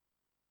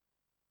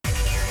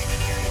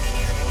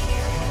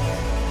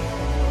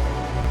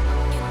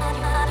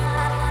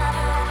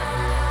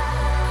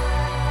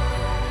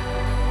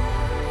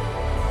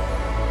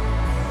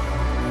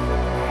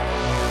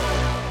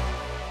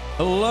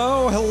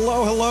Hello,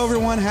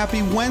 everyone.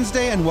 Happy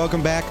Wednesday, and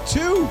welcome back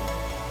to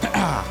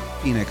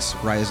Phoenix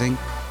Rising.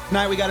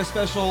 Tonight we got a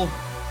special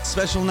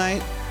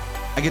night.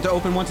 I get to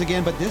open once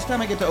again, but this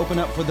time I get to open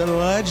up for the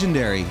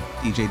legendary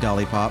DJ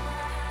Dolly Pop.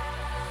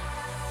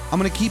 I'm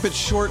going to keep it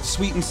short,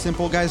 sweet, and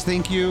simple. Guys,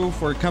 thank you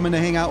for coming to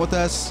hang out with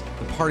us.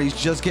 The party's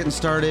just getting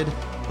started.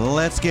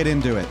 Let's get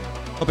into it.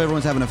 Hope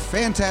everyone's having a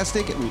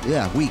fantastic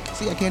week.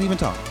 See, I can't even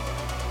talk.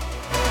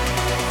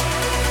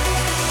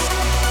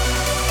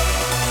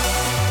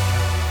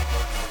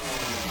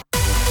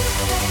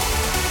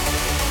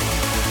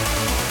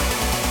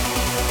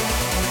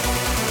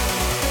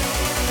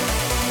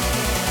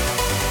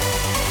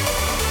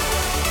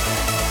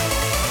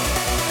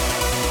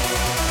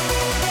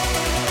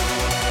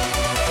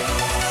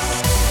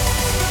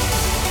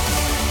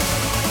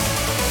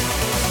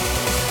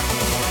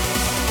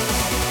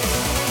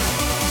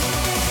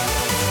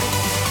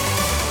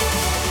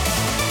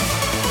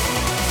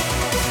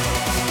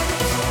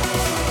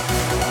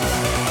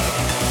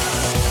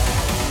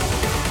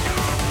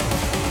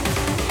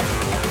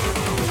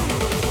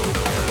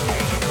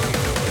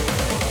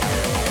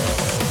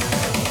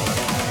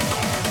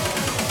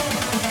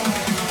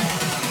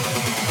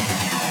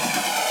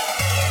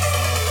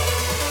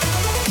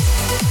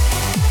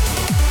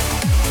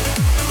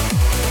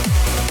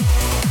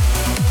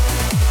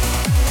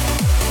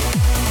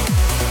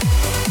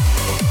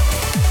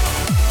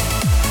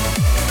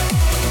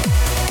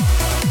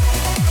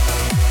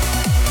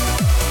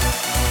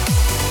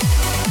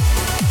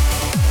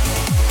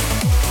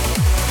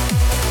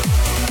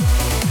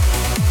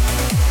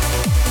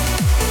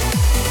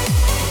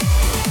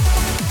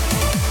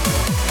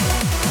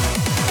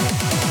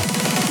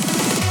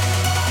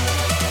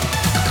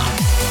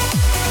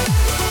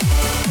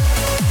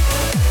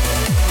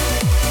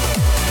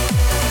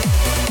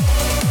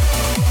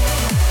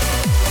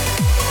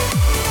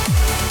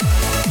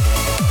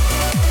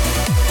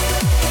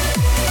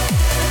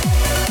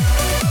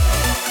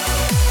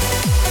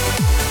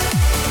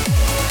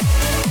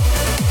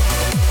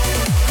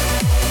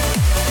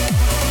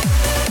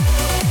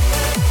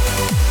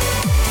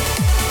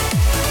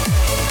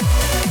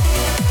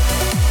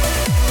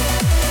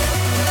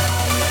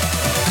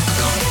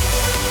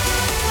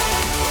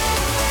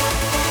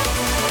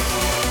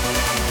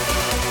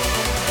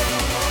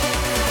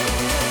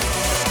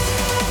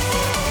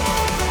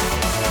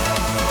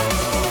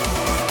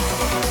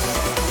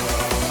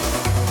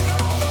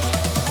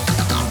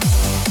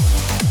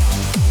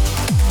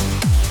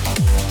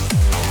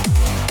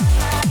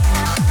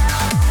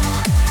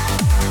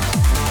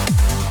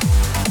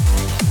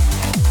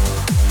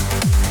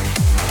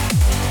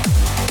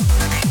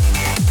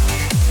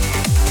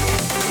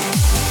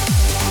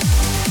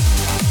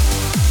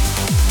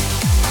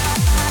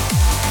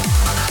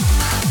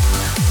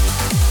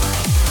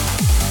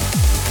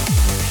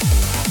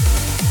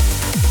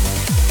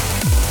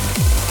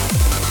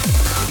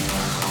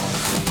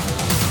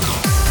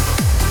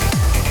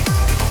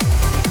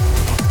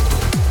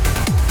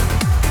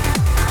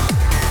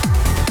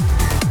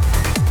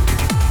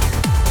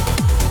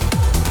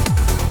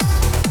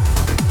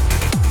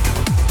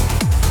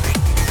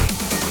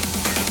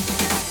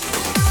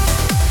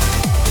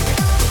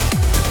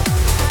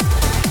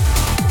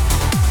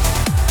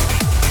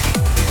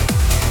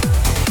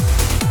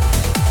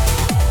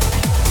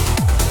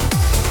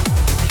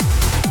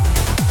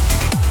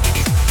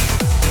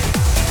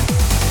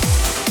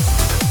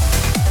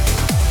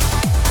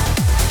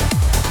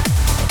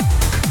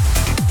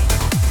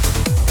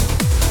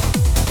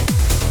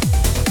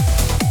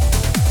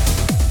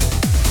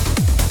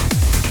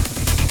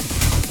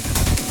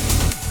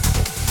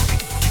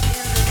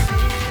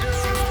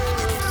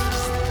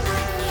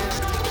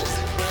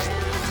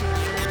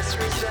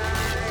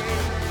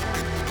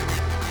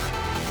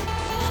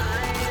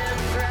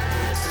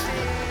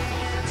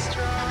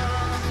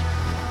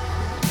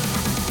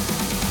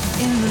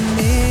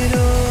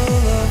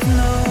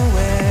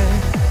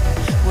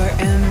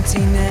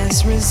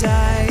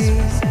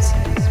 Resides.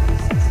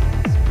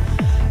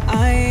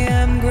 I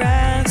am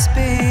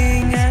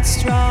grasping at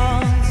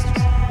straws.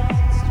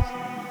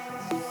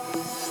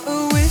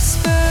 A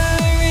whisper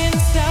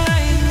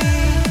inside me,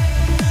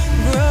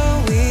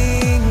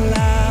 growing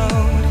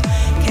loud.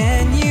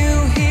 Can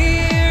you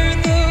hear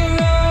the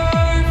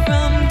roar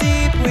from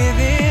deep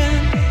within?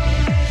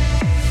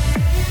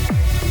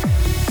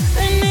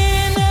 An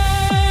inner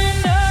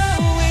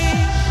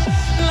knowing,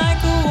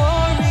 like a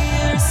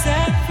warrior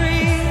set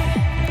free.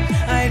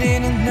 I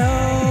didn't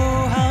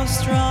know how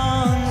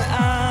strong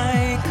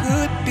I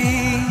could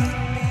be.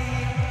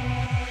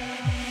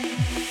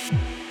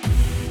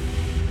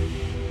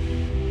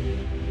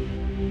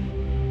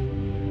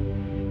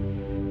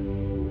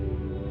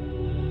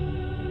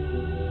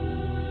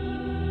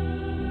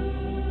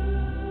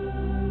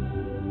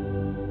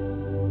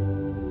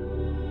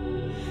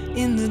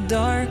 In the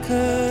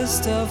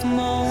darkest of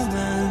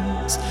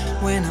moments,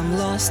 when I'm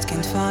lost,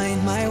 can't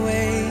find my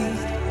way,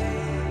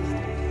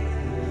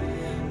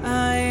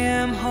 I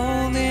am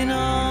holding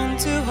on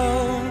to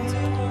hope.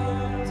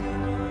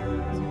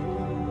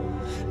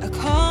 A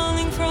calling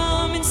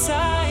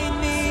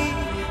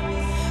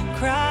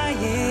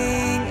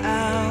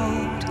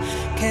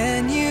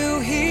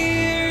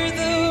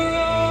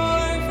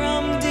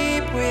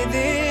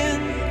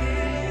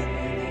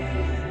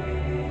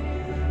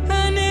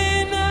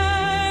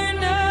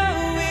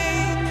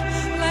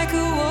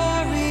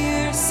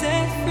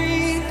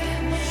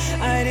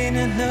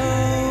didn't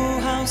know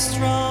how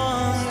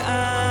strong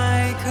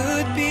I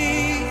could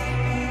be.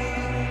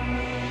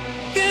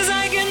 'Cause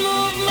I can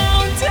move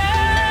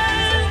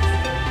mountains,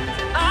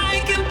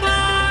 I can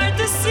part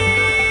the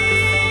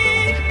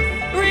sea,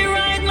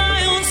 rewrite my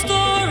own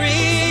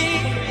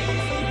story.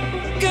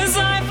 'Cause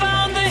I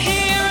found the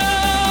hero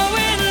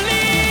in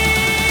me.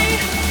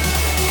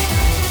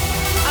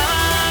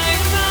 I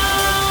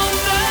found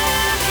the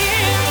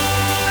hero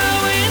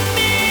in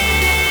me.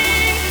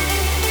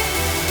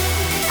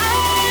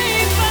 I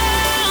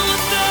found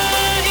the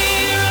hero.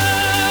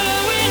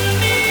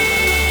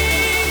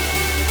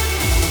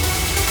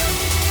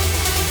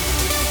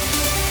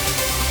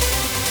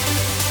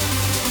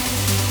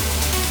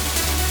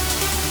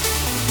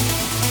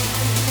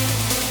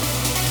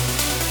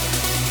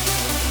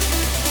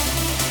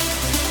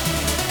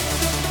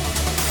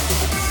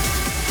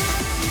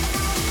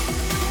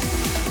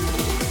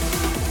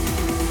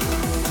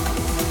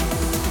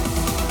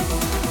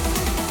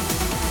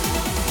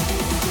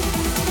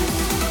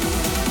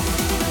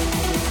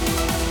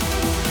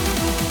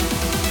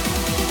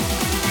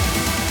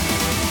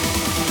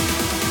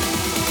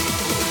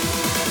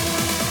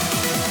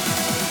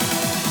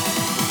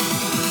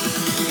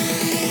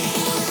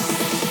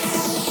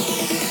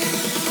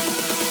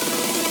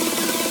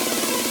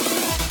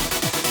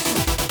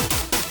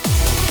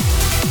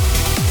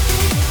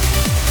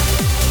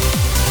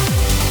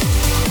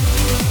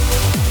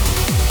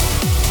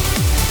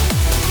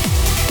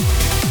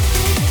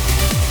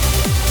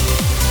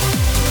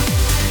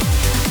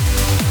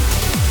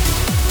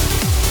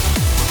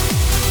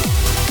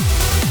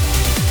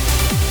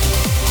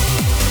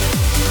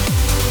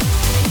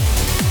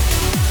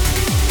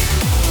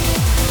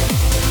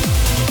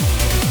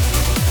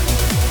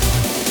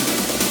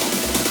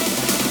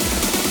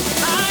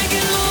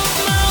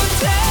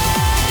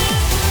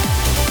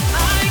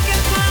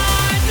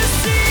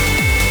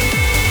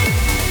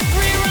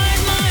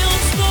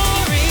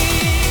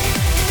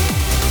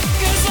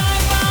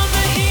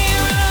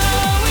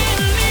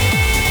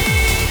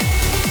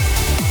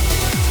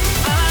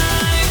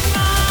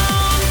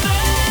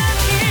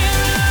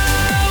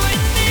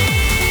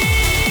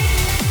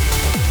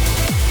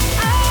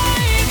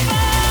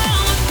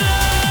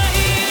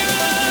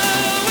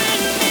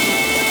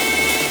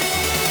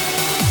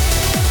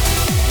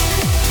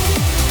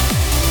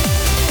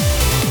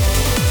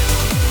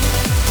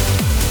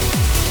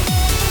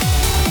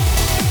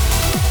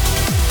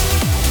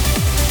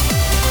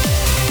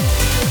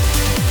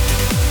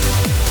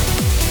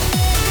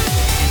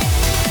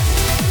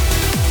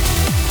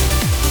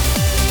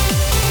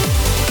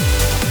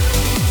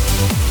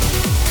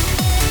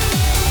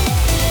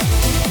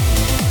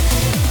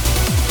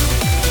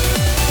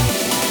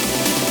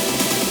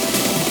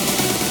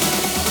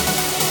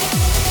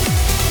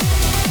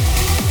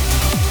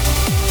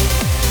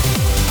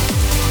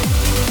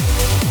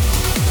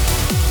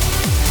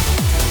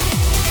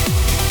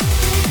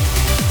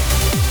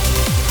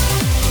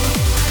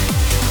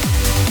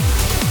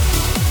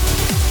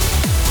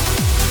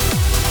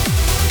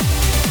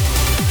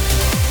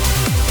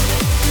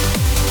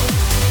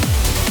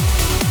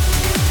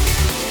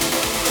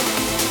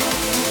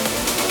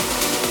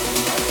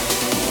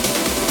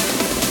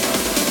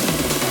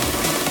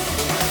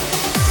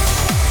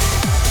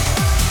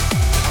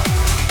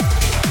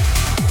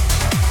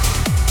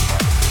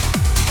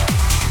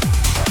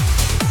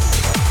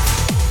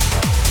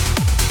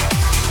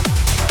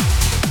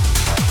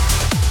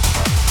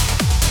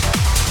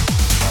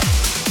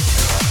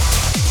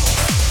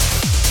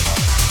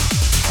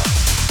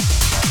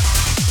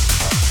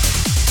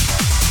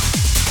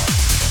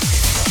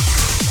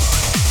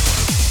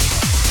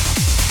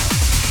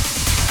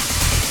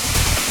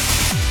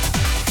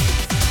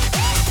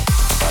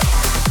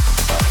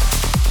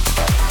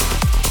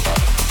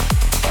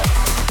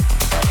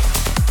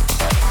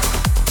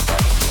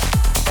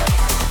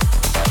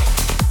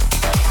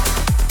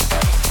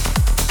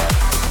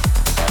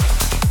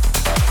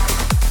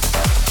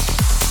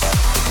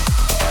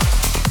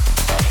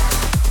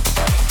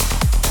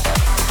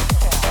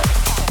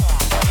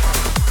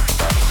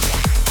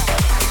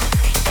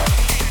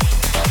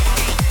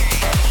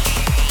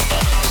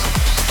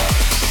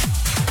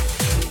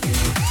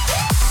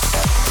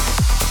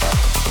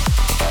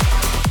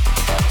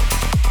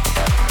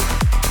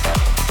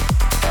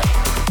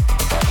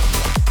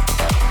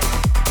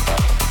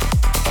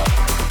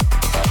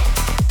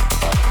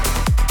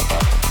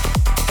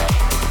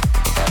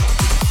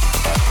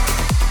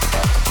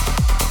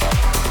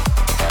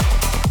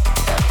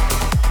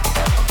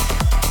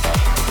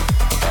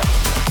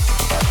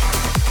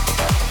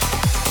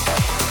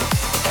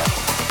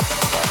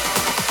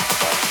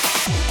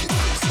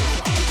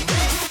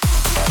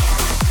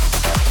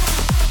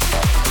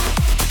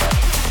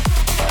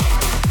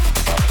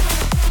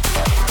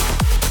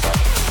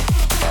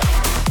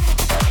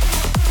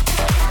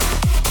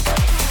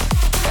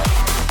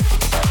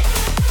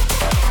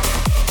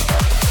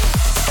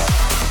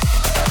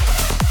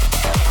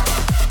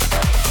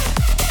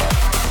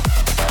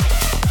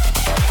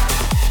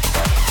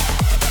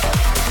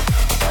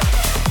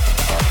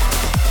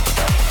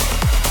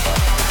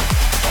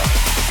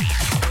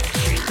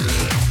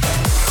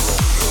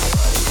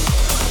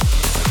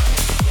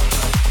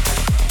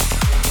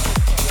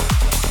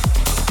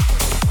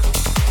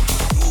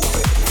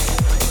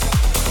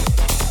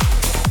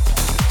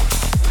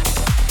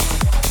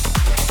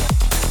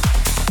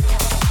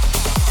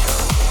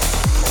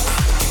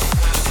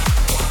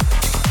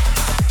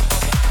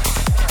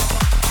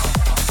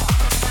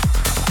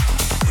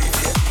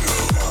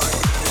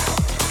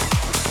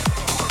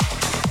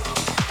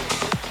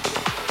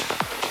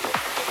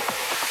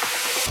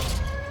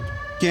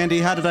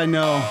 Candy, how did I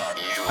know?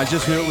 I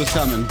just knew it was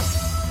coming.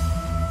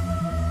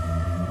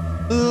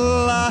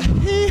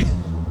 La-hee.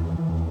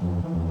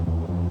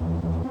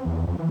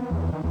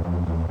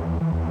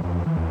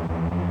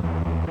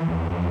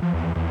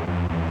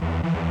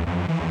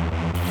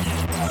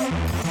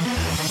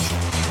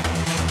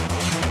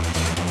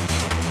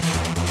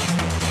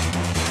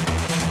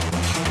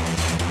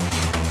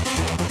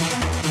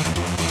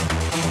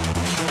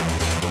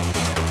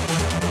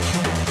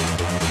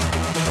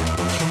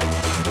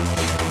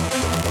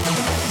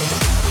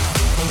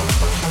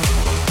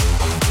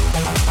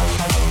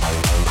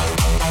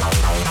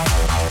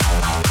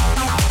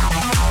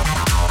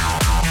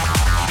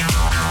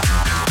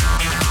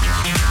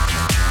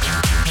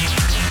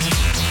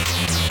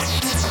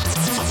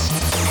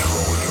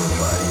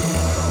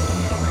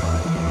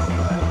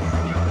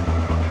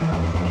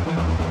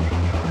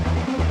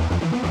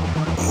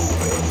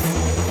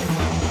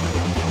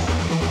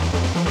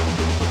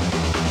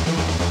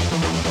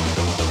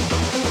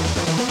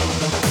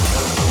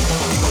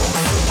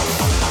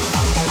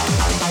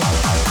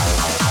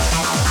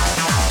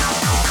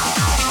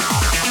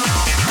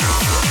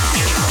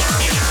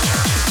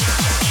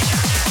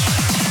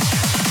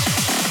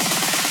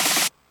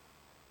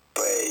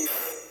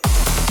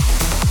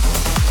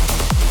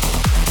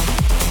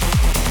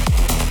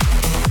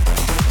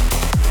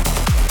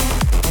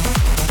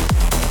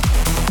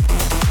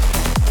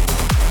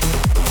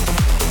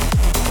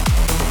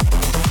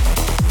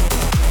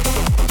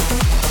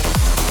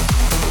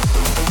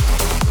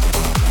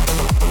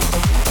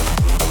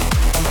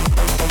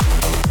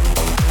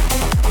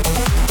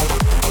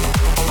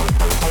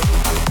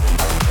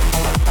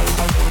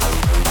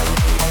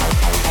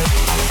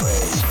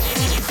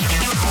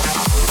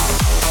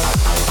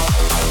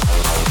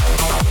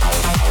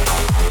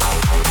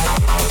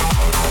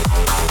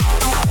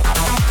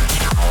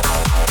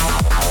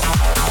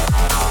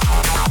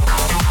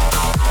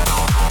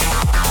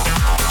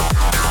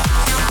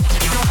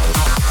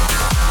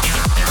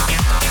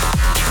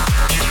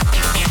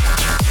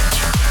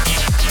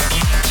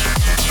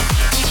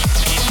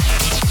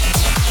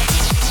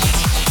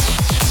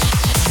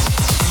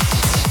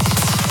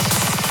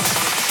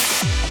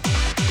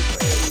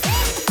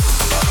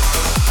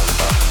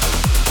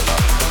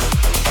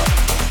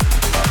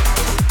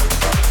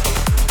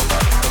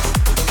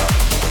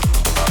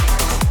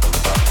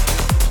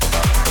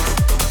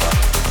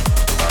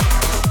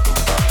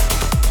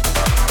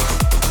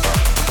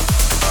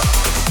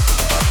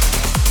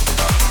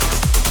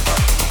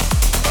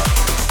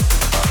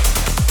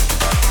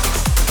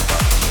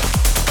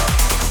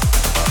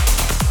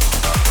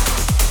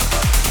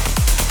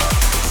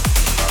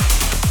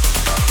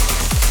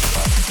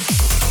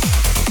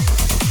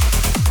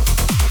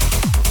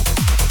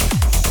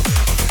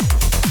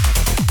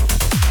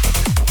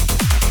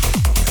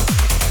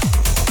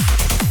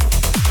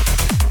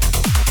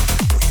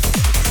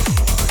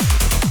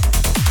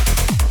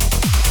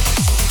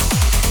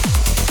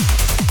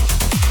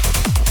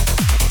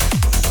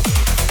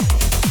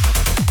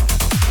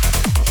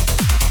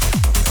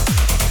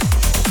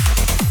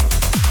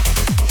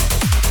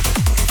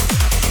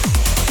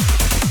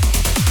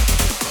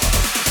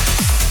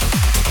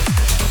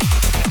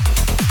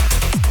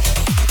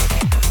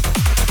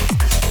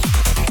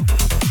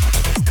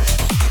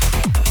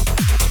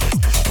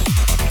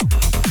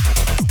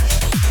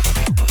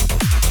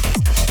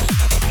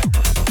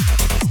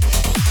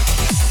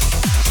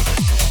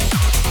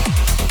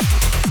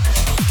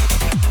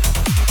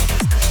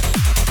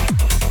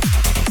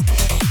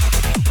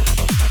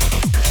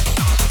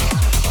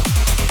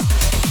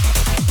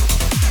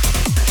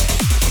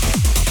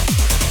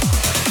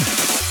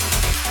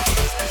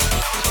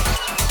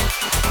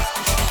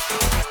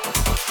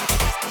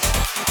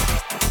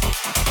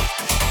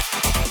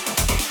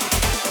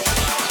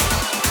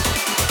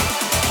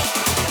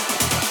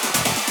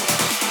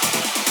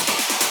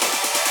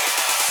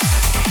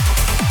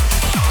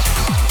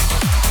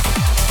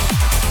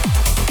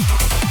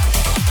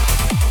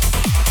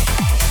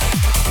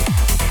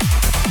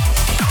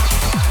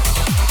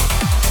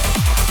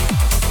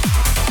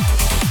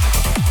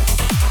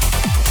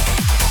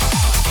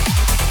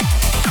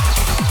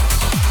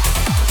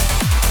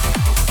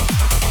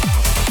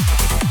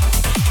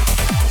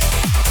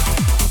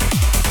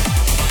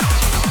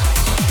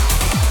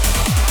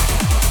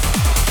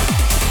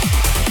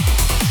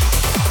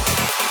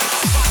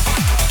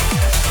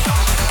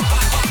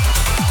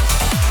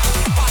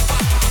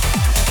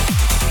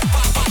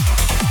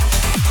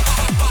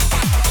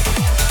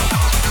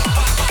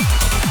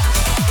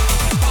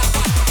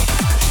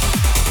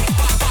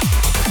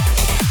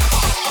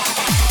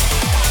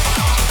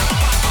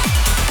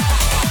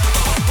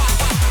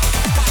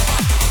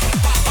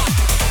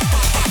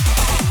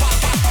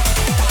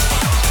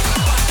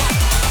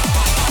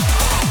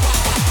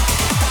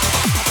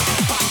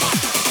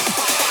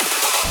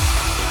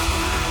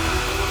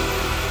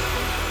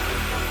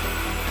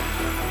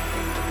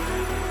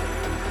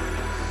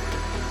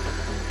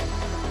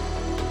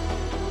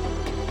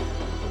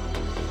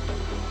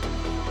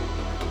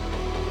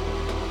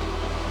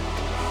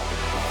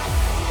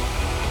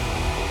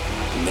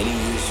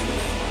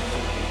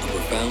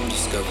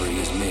 discovery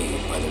is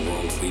made by the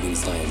world's leading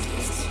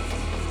scientists.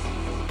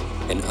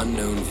 An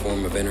unknown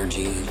form of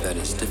energy that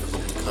is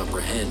difficult to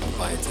comprehend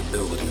by its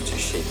ability to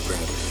shape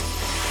gravity.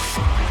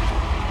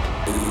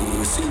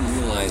 We soon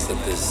realized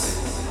that this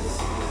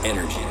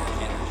energy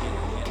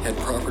had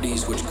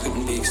properties which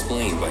couldn't be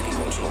explained by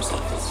conventional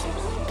science.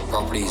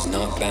 Properties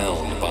not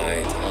bound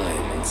by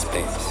time and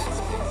space.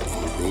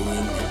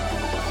 Ruling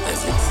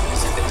as its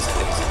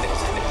space.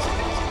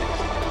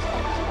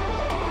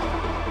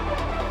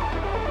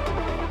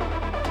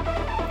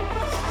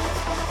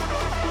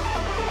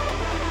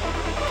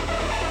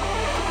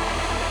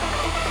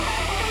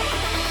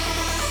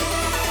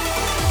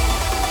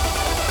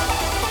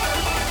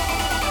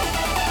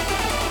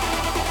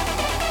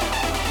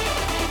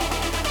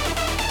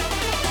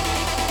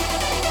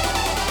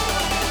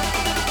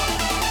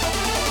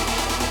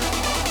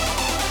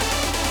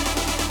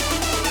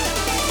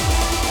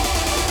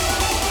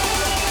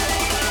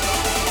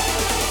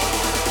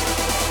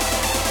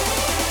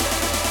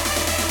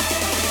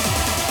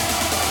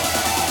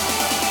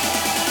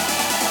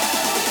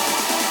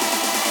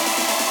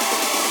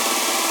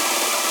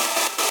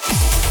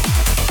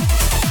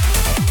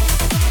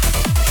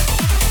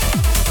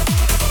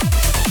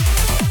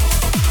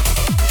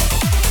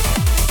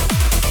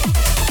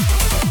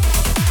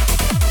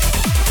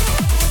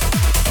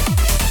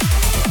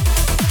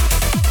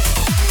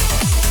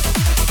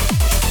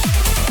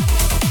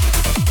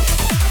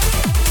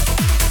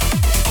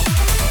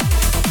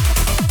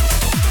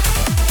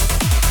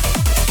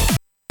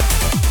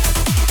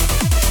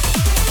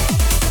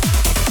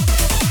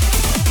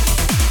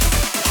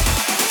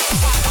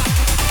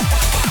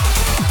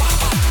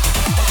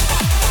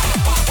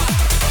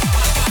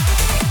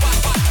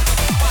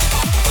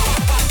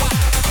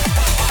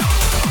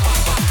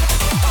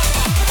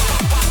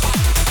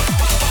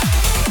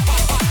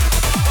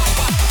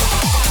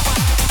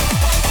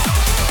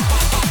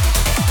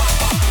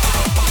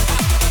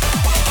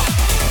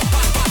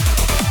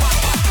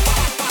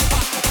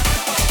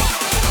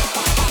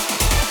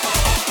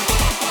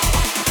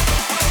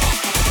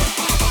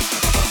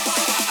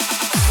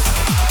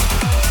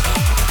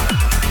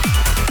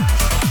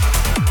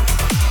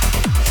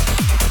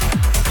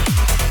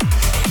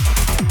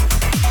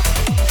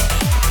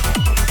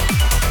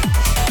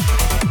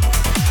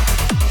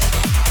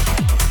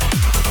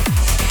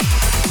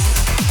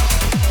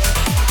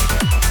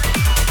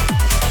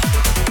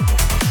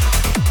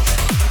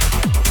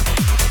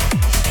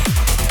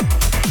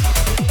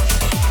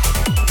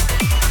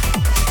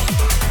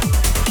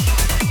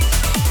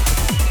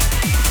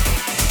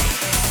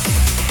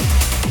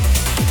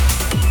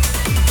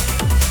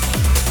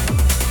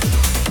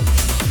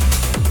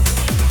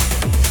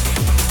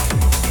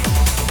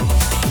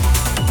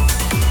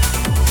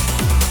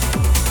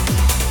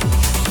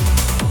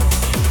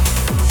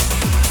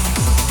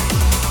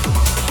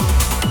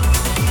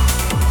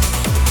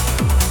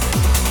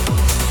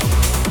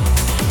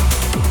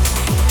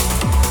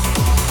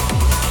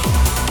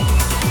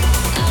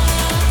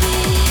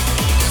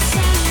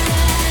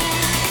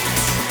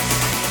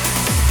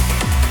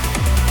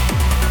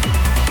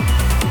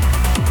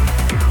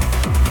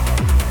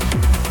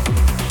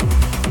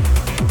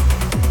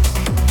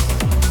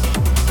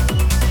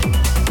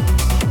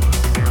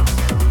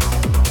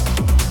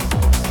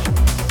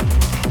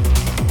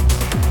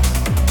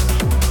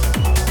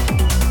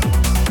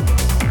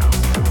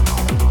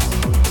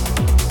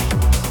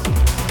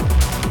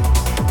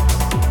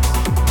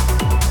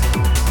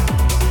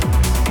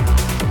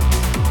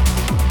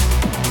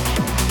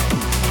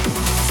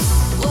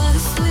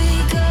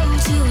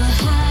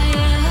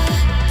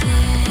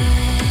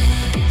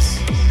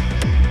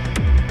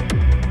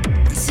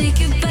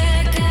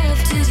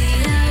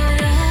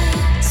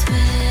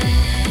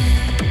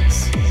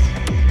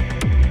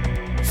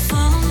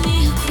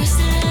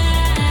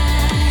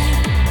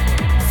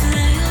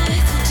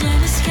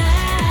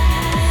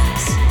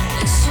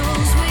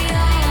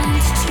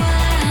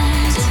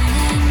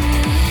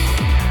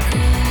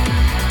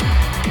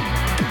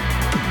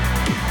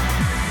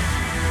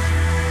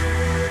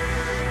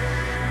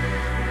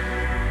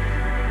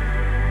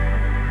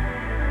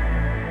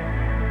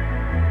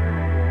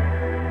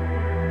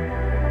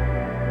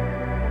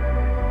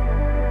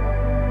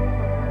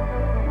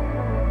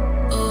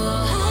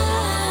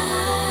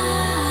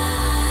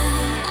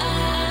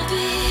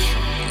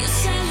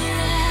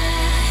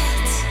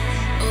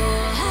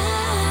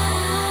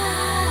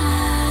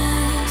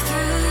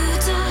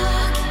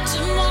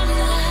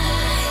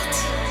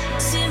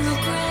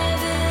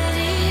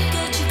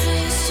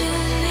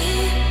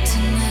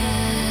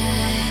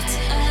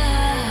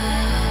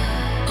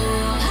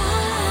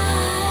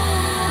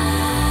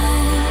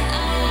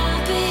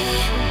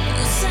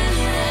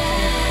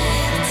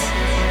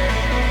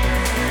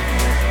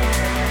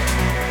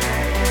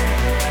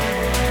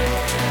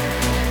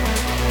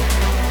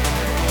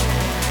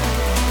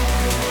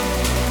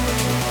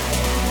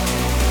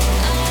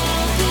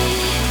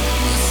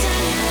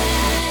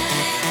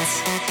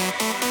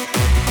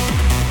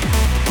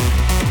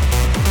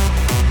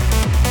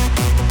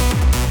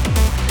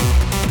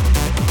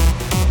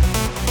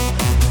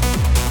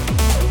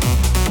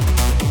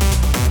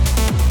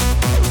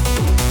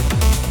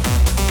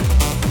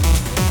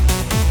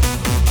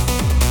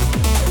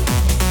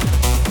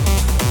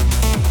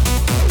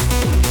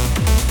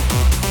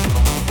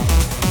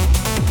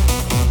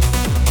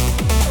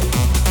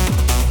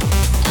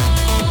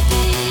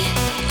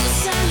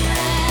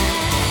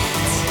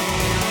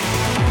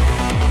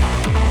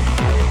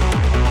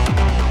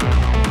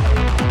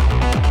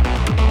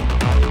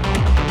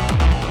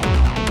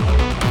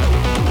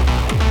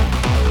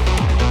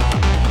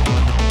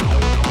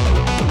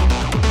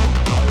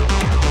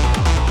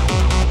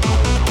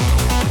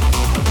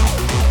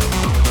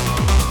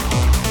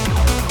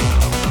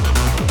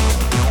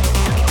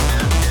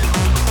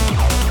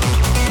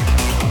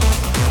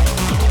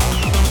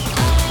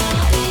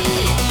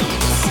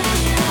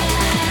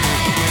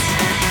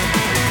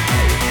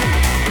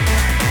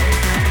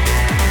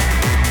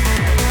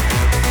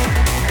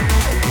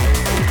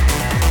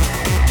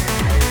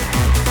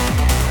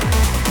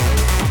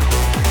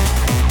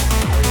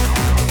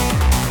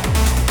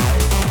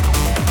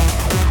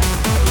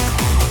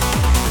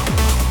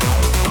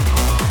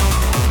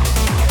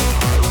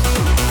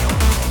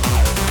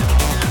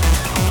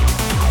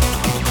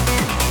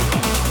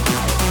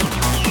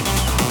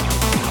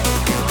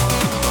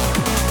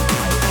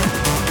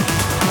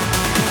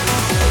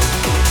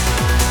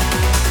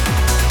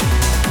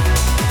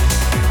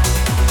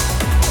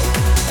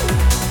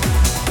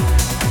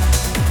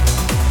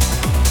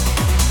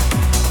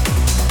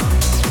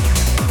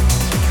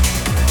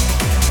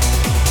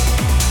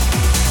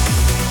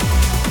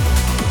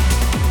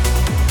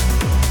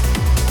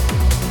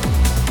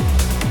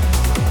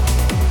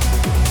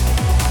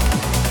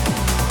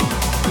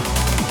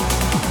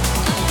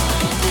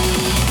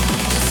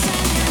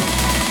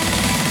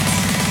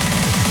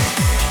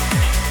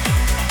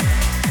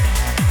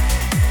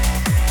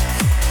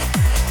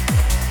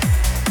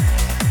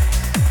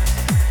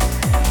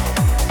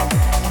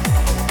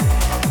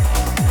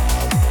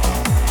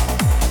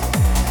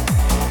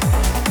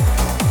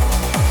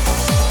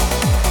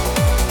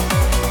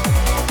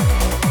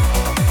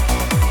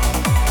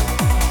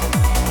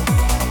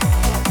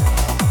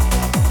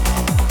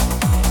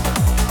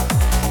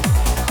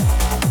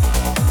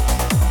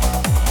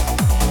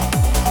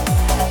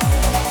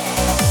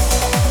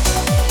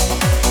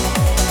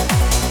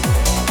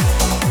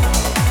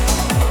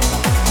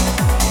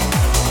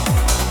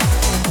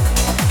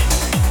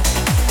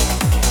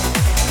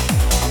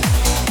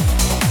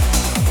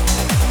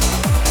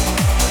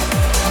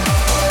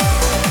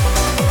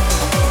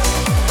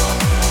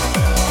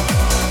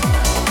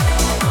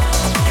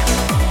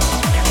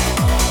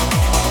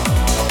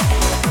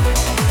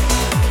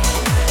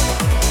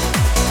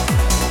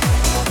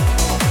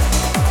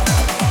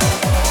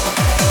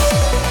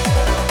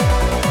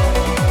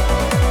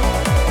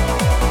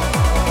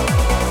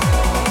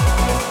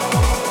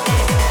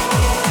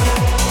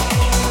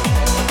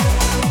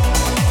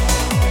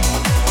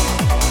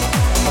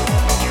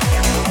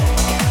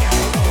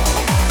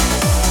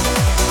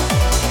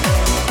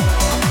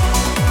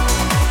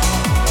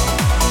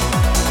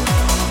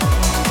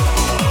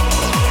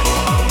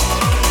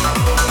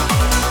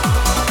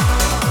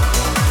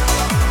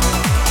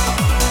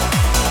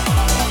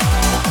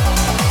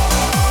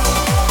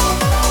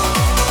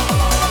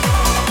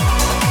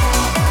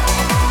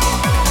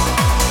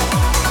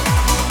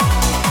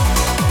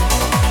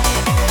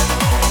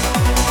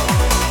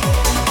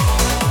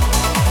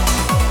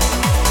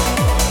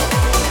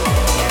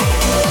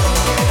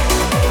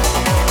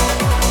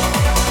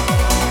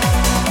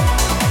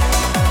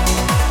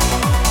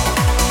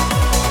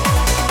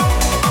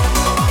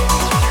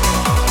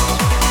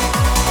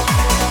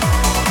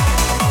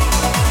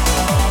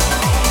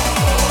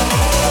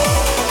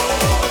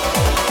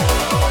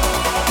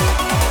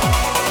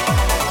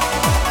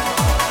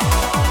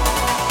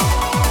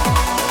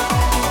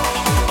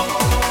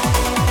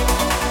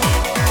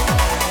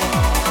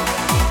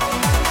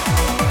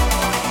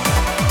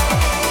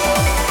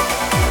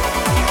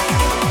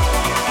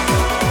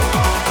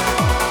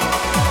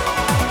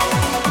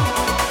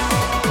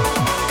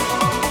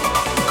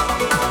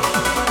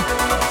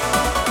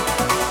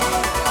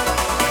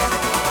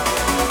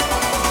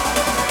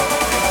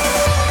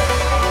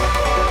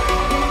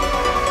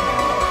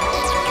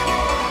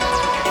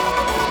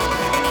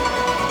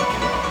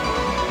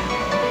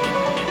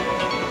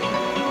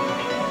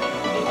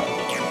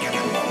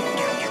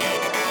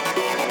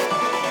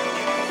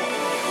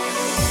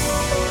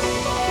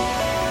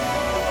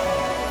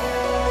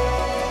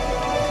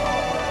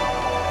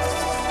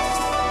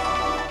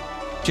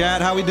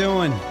 Chat, how we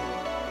doing?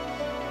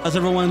 How's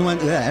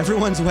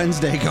everyone's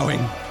Wednesday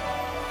going?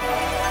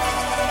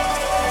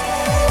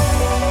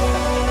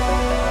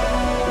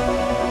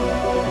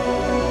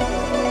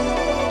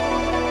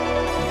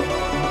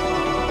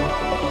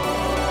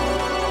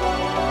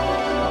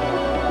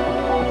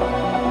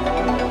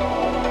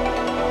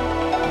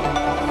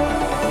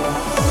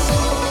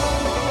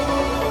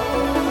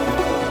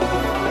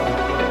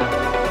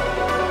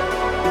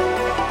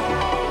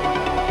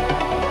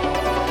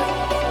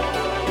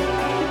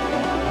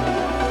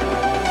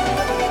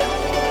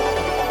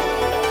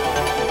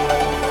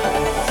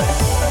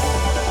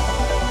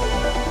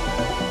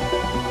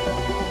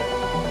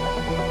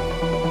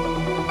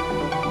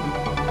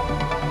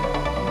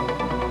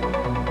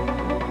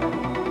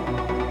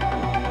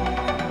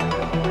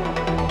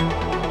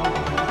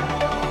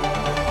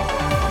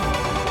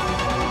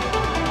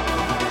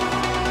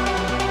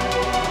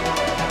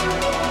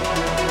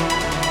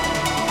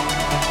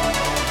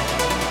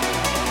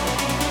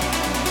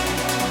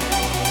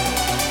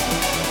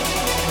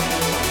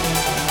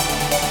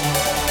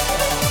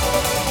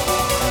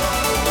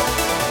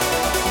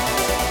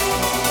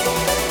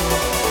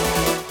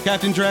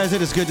 Captain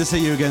Drazit, it's good to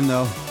see you again,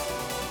 though.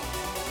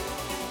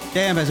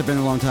 Damn, has it been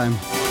a long time.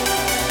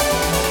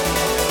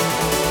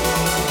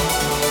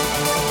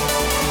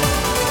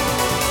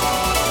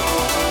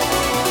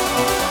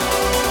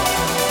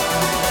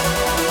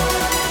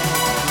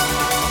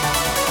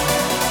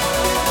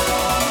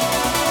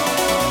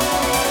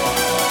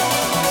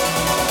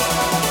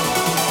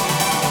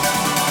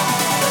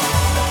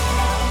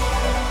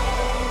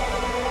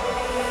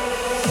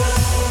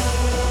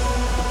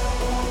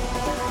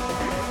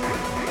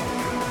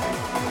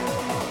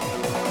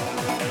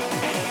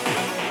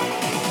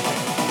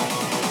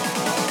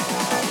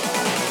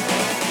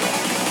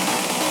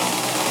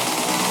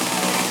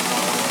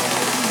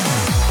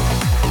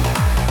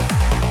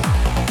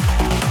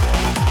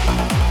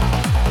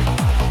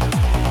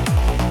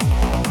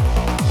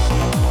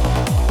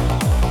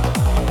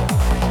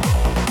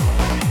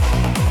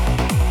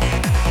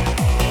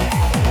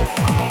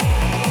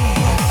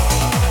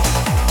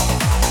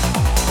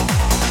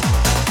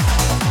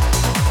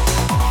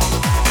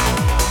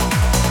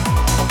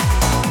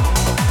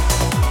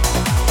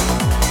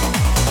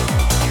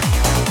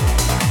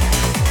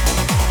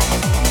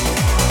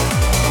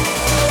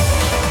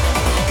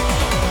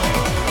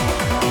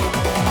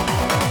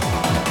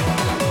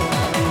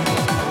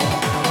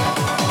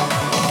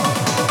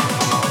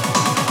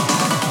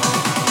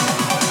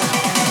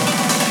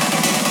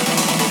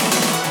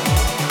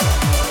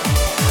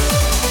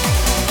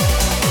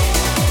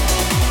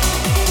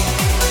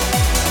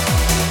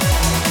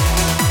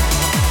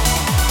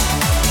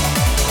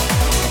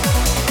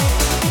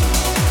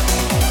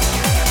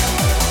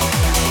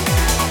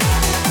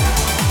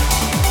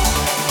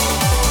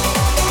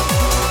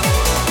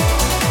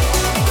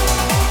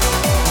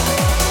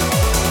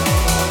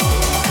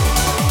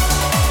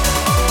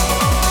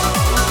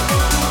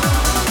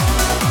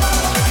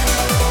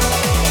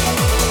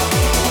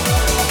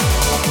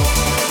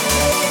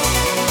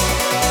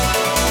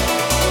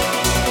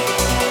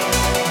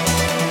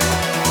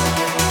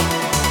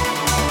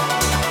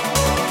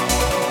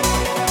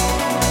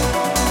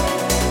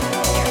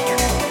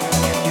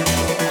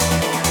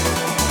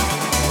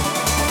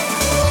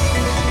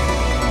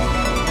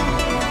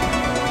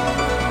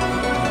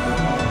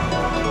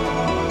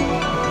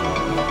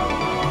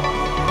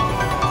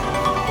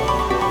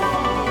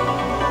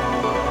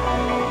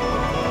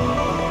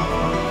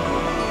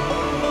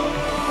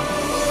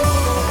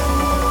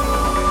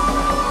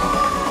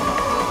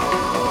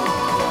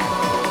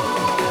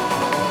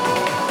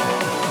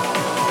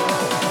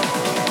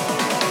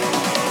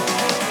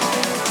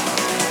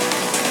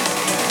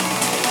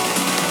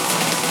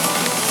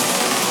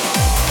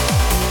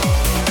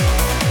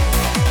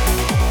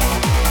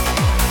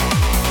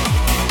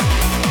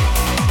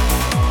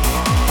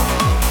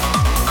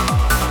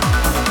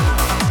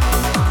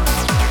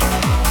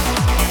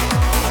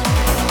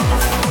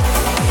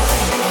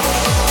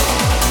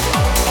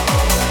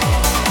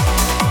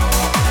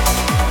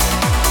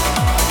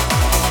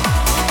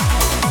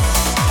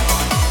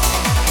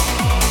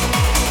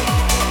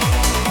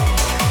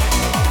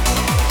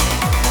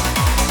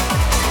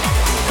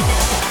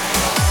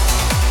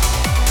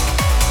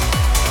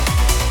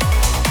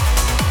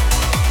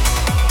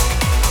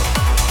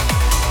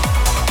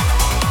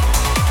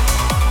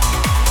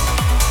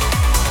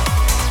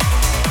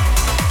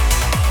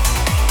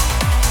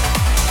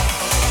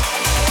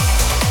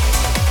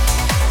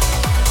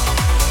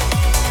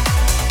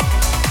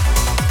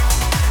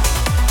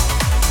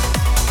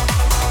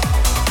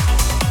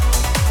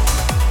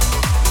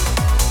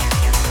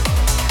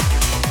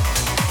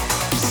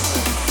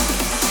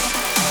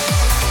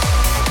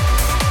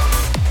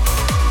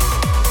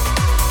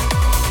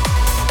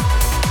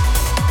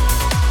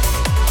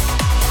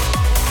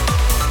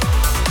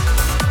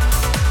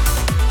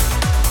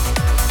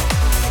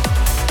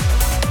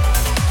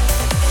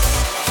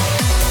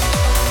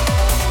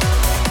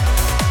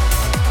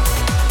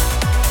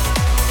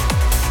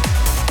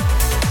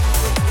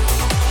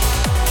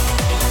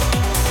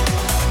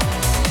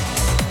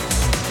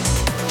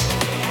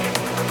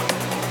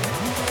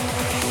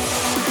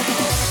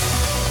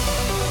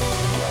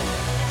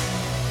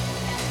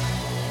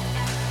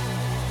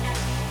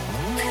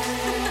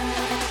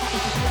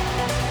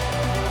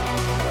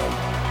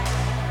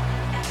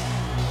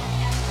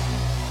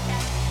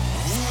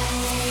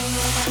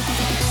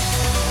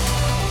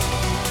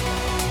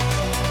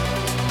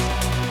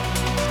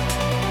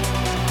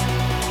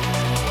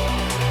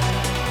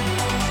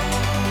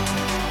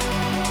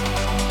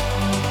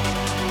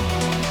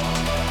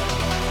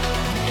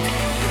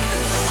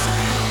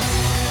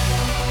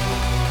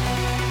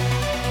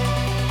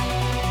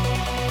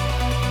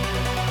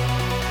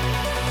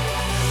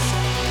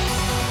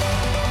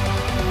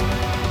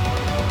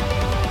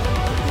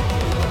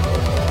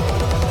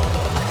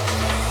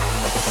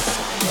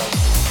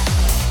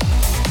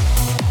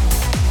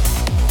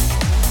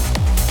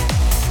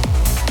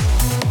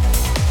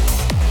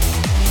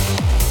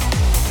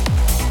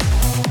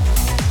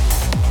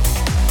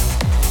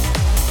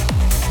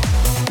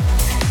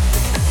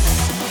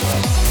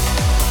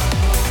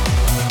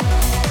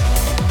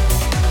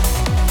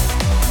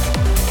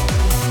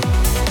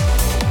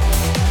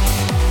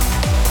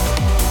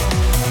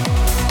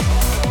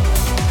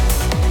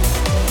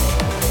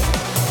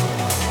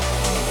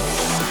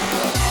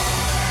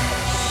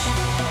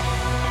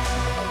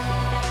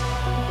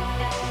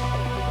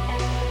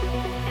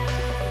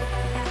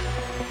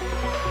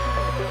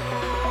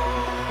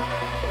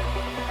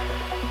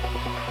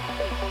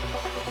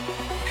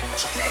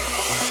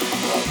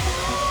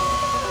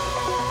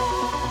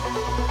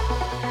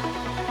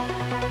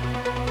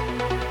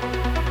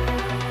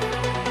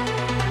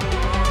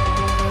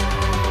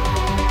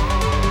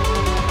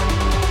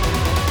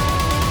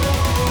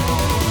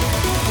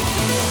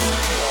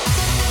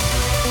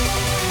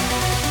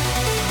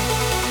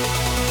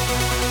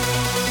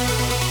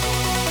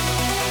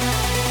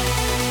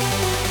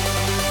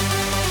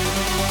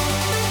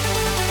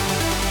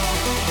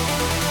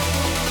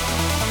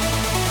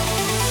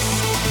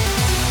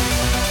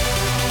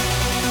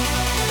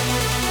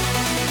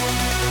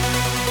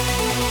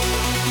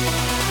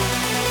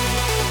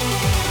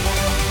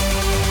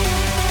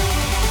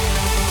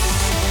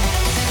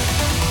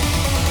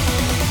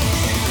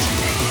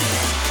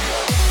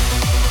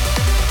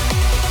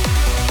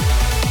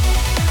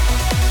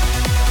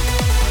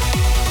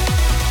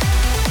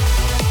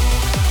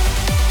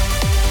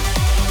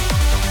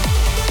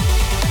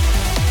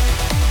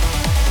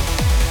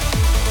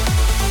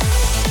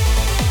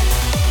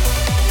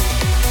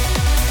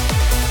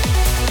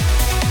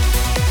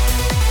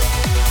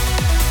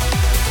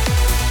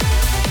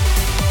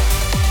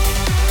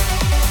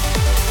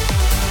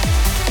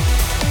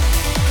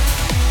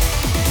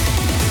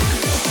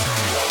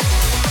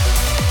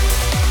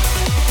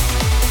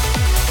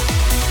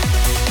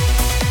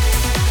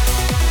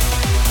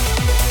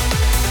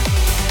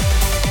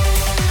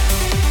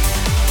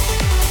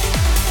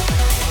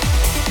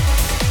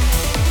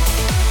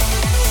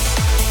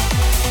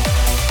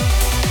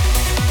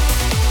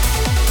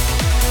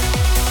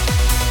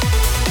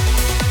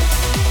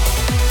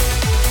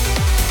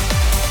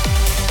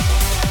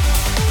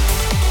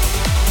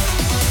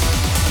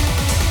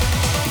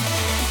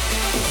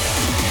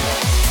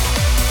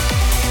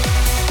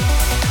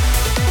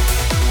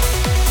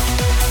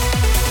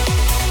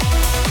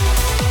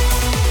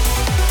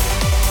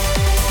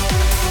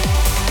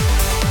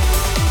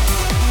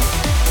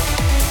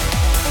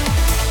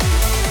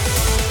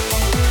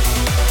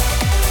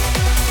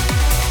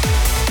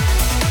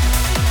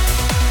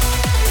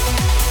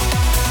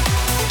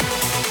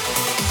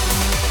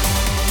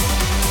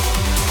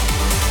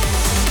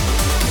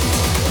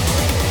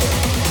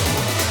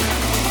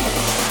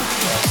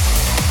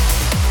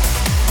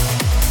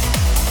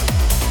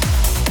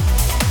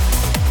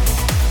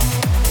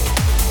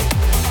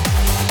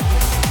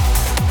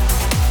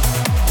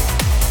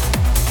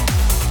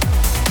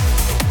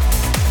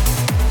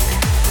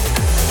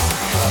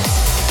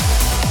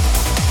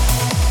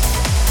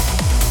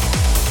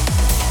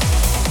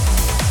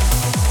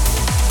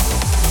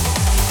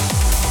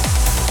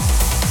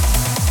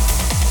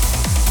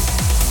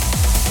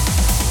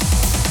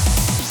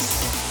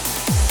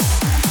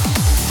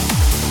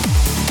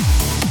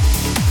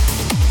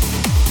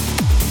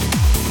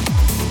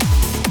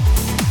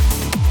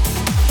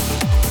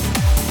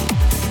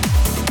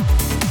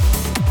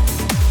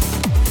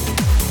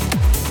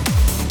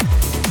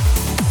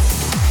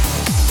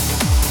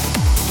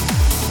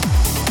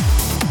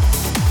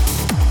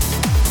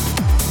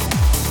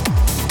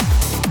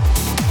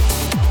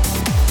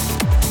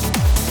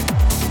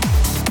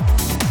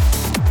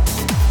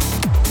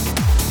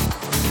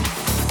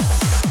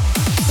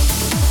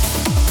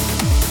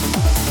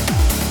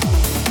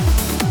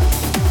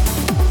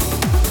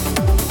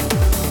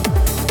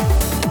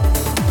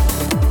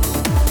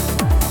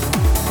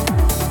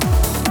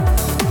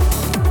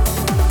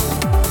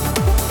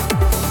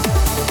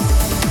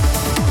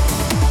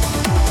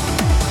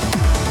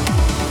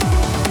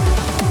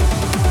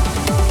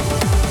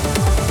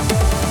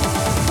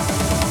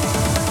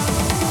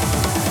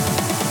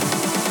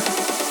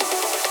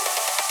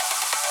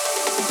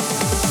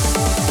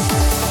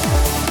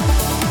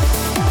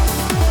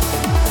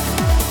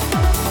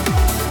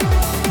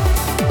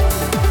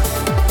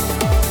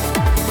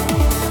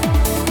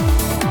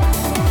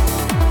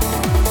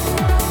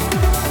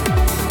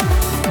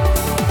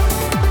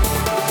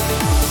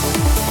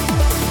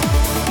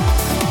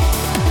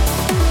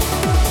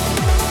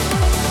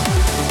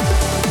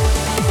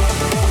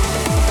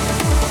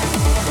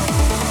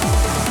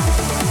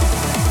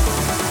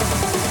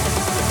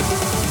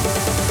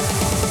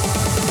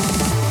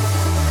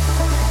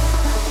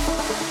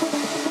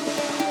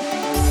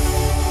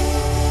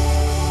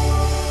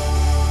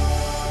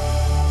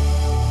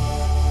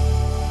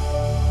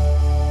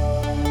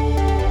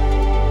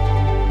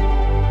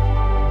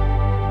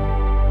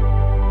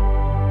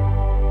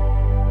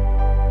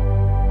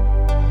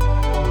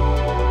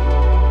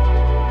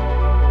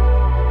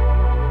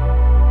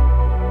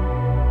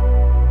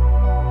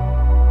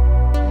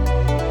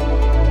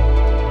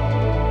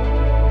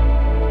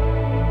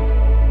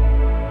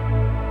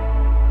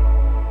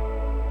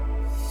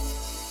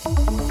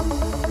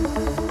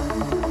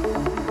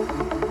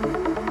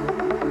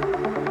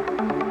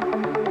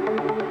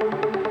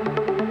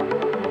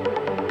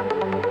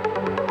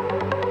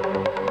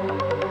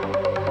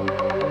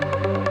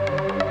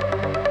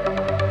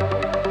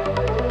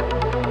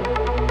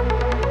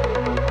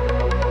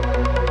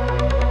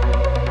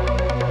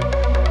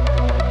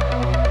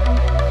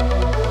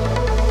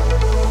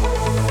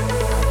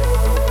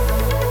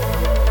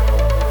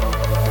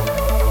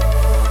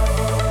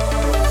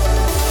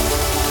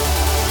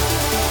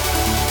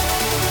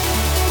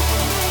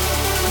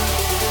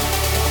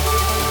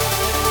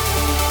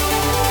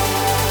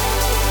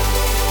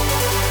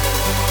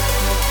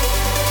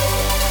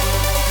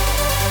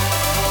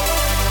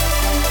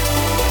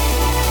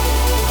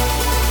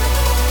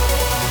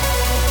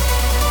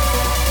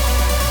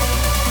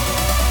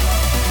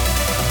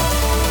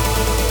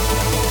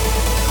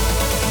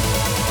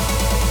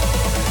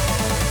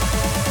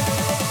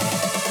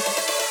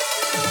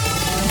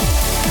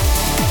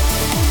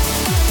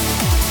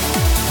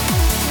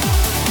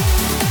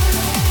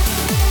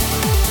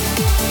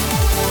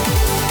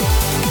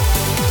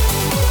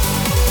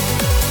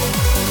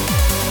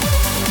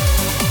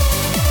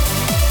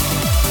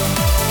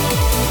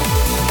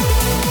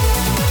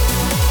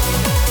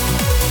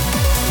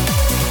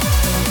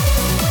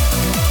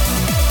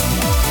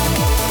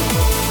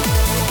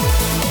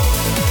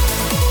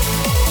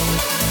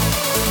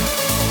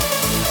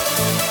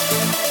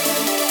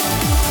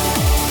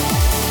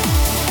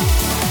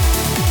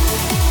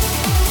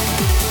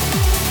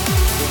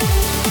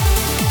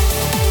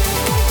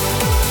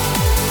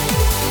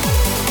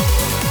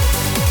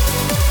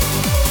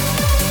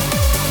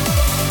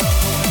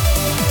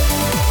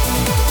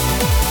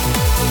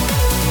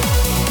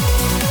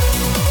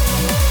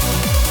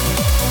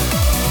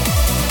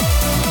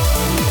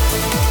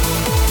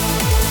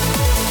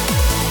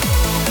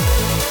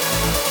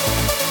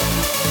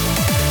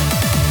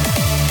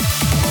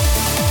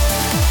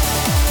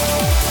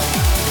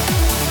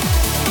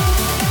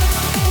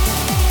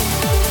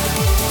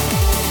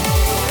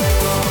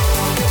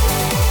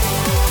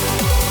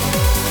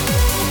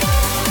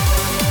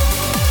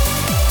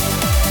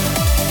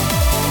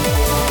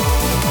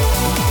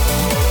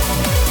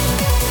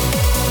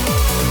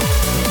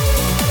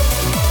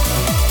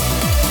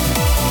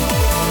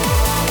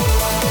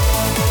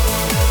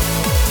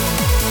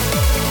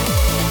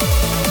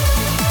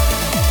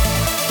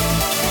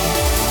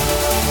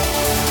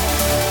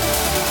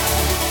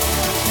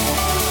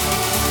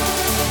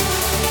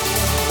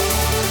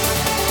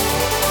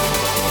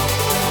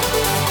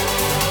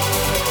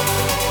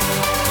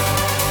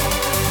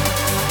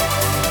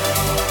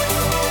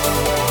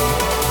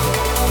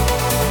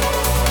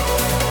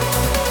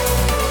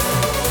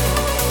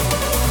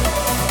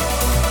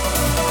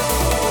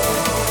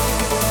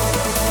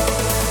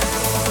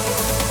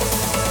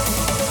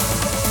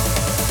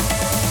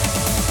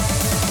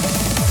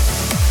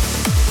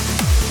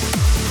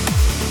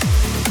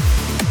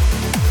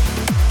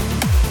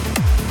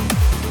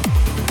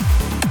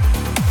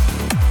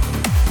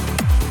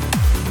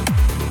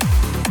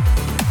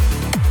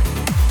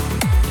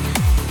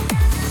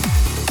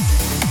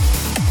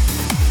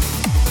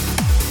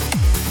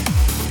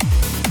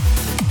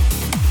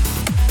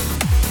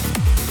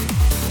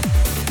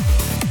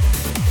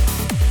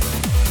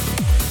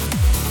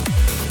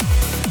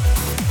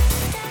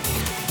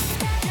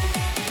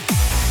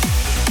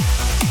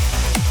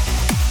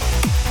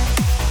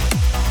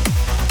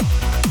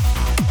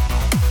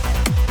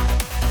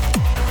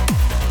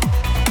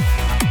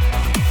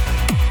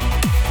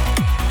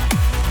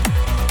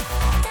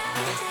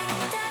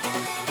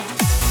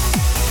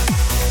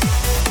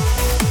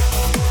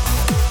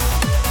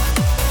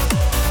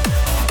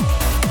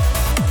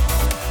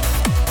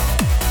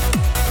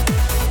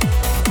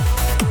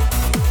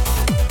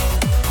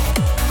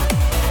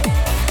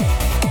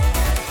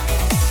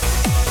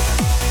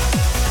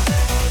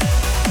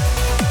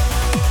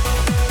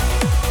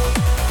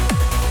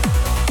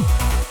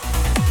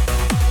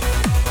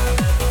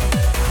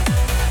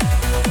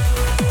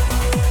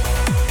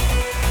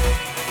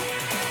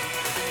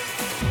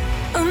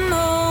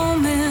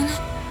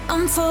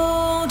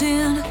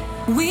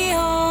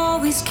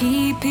 always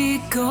keep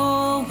it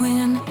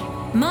going.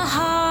 My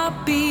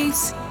heart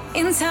beats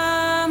in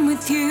time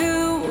with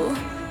you.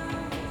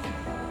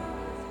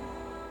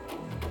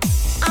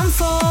 I'm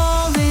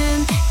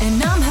falling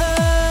and I'm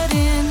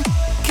hurting,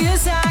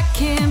 'cause I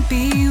can't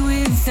be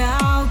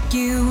without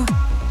you.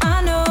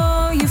 I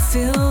know you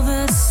feel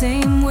the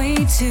same way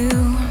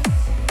too,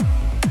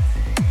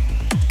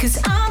 'cause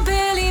I'm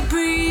barely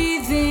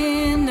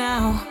breathing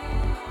now.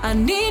 I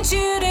need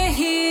you to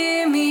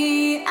hear me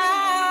out.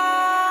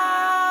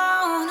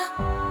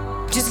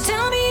 Just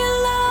tell me you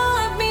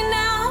love me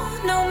now,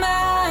 no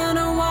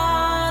matter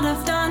what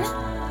I've done.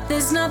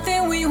 There's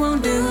nothing we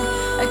won't do.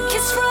 A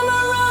kiss from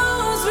a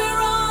rose,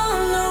 we're on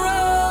the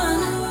run.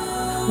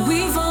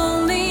 We've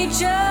only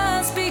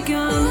just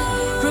begun.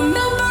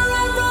 Remember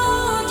I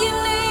wrote your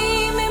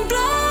name in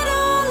blood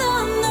all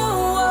on the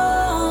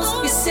walls.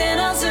 You said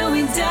until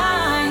we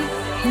die,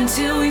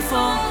 until we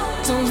fall.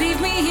 Don't leave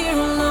me here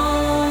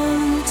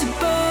alone to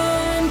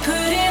burn,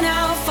 putting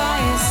out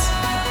fires.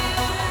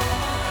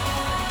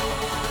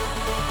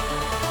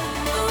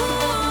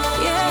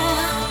 Yeah,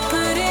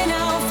 putting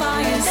out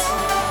fires.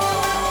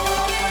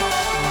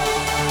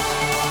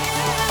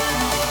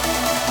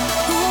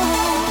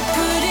 Ooh,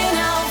 putting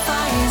out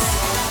fires.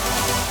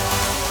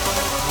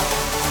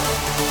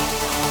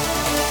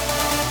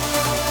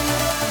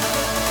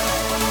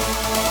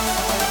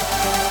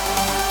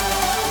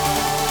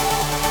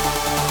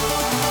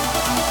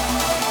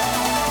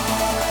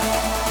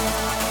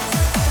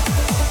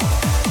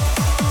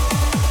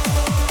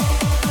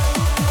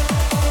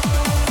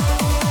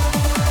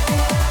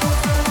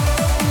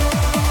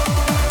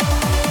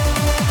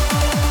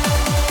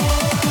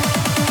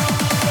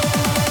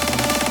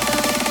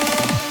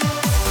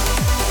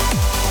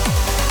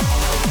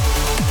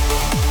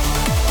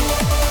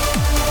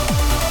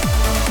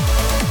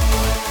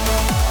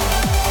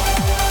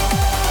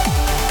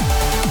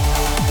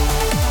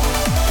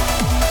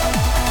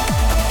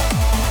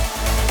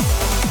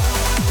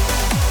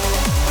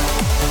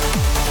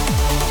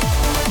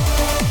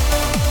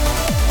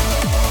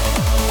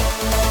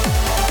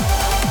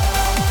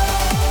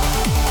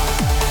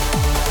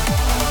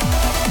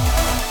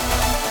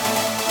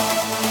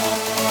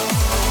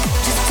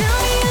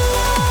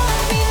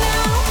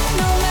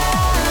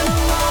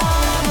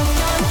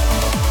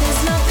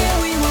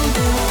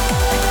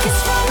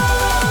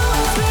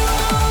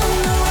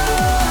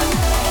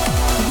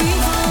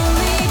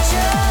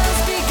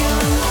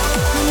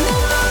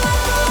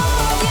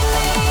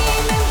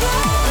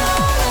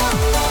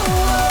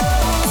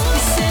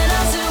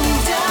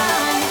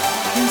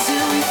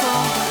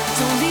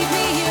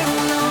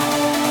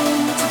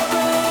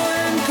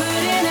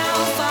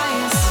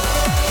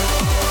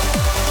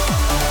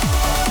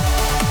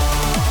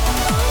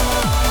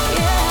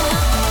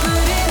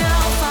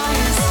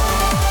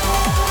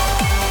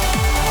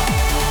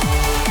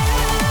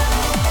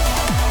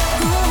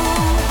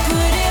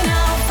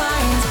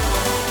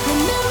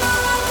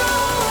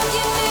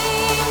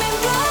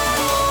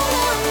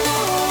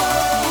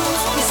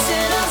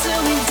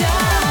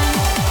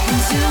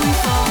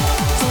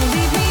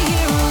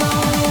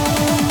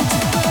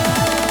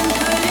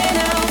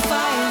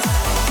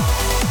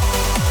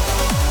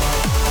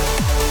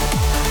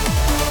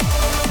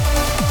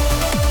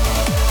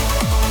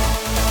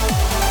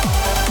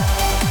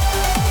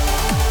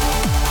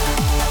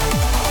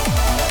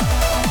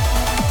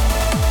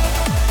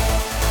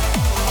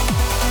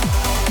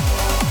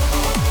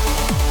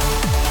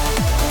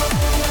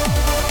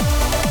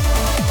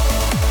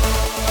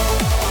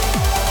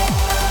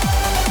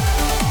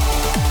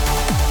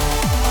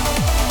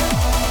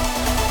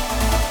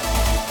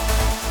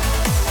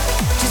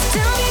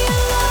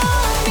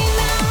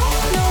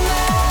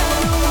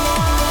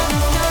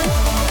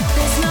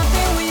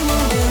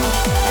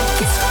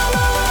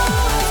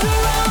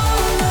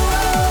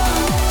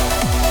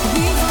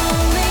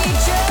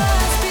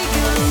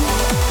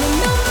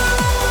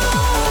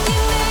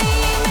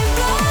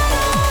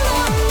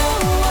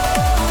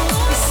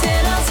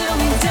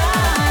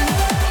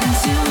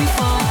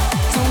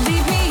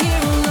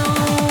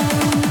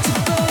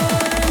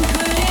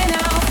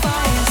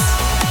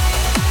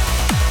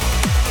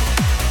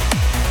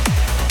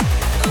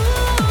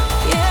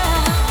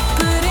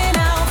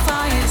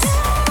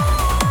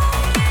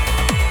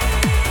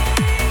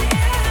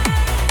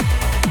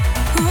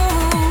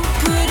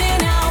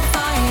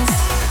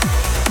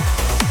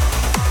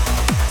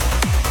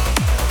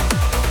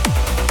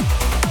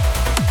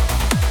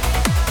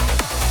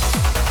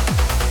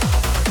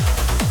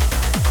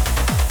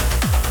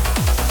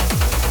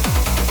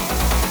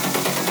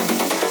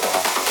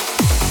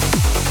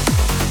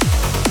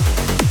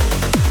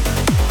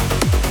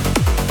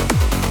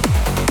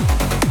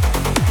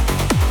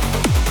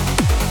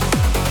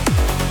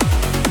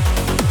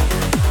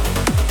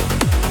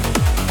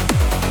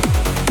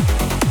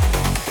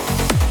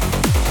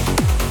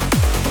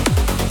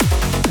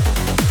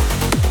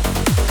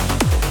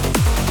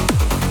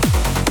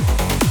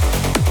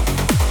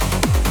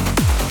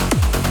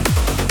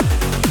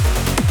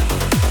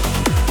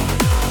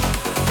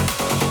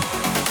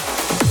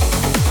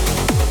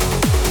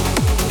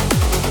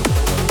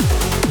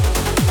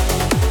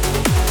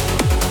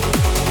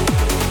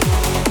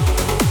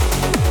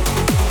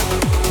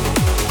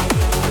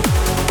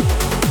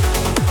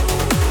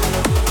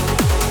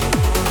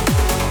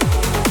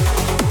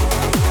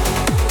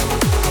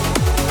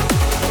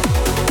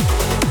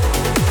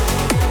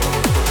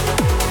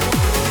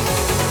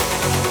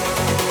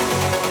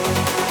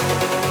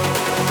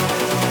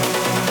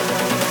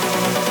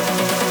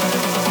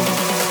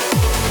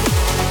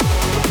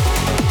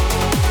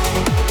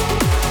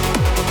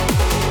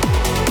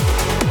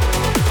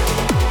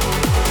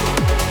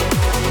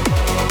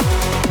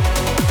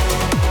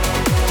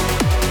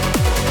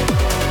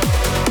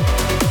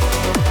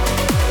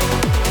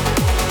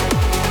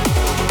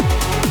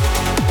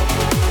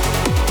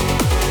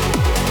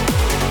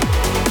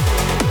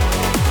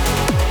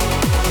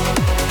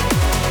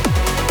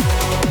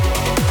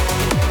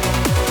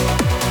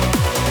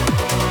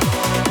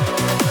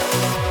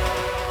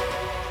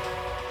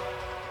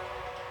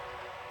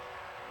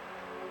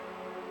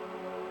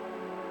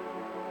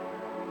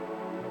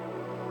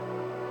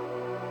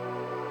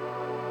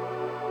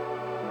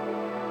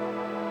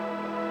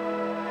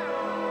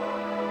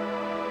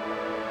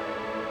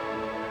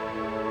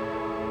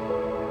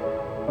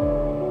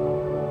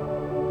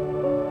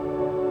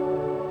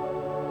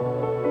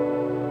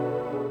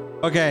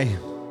 Okay.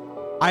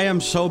 I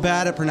am so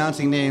bad at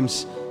pronouncing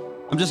names.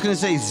 I'm just going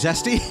to say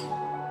Zesty.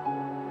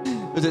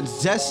 Is it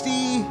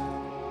Zesty?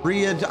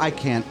 Riyad? I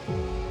can't.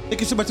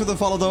 Thank you so much for the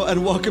follow, though,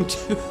 and welcome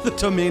to the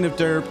Domain of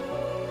Derp.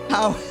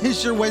 How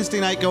is your Wednesday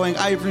night going?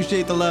 I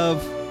appreciate the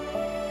love.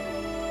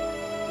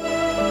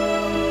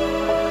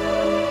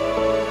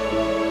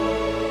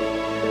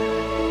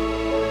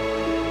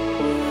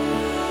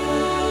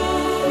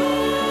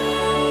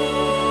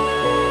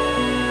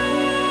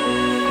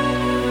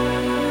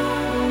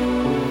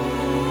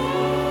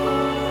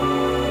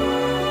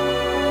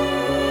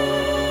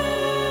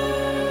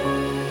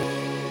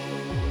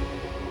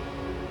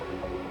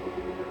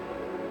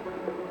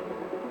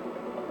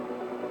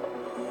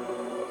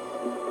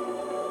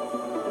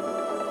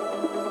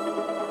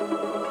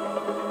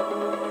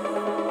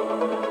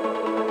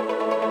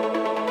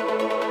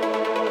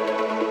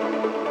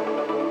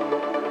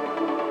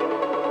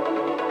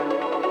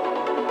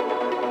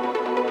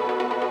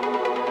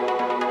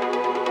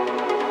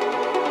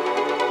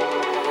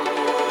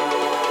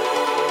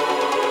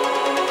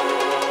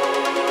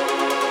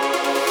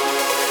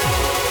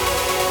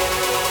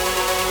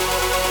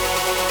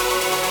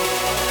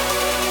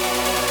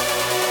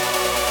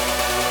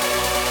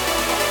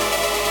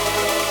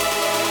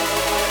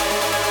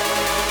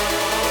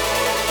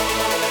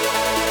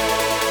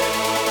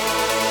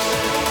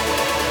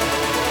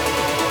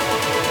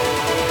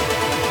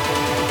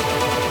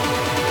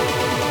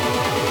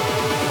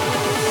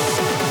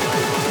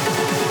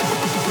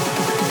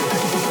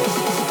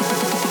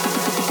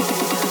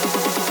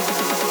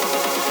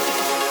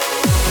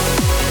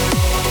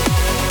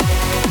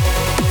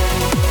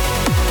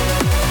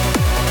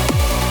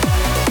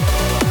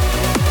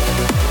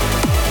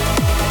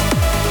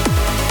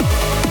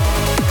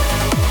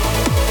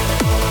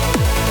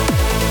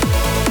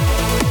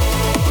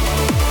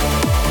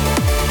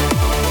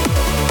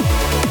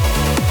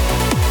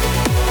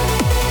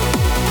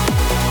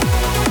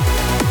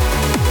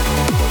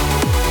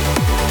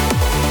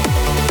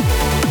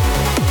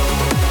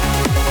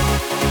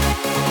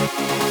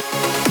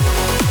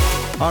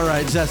 All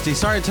right, Zesty.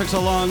 Sorry it took so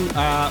long.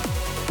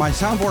 My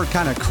soundboard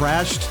kind of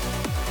crashed,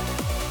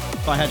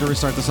 so I had to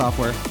restart the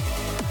software.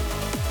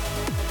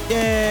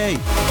 Yay!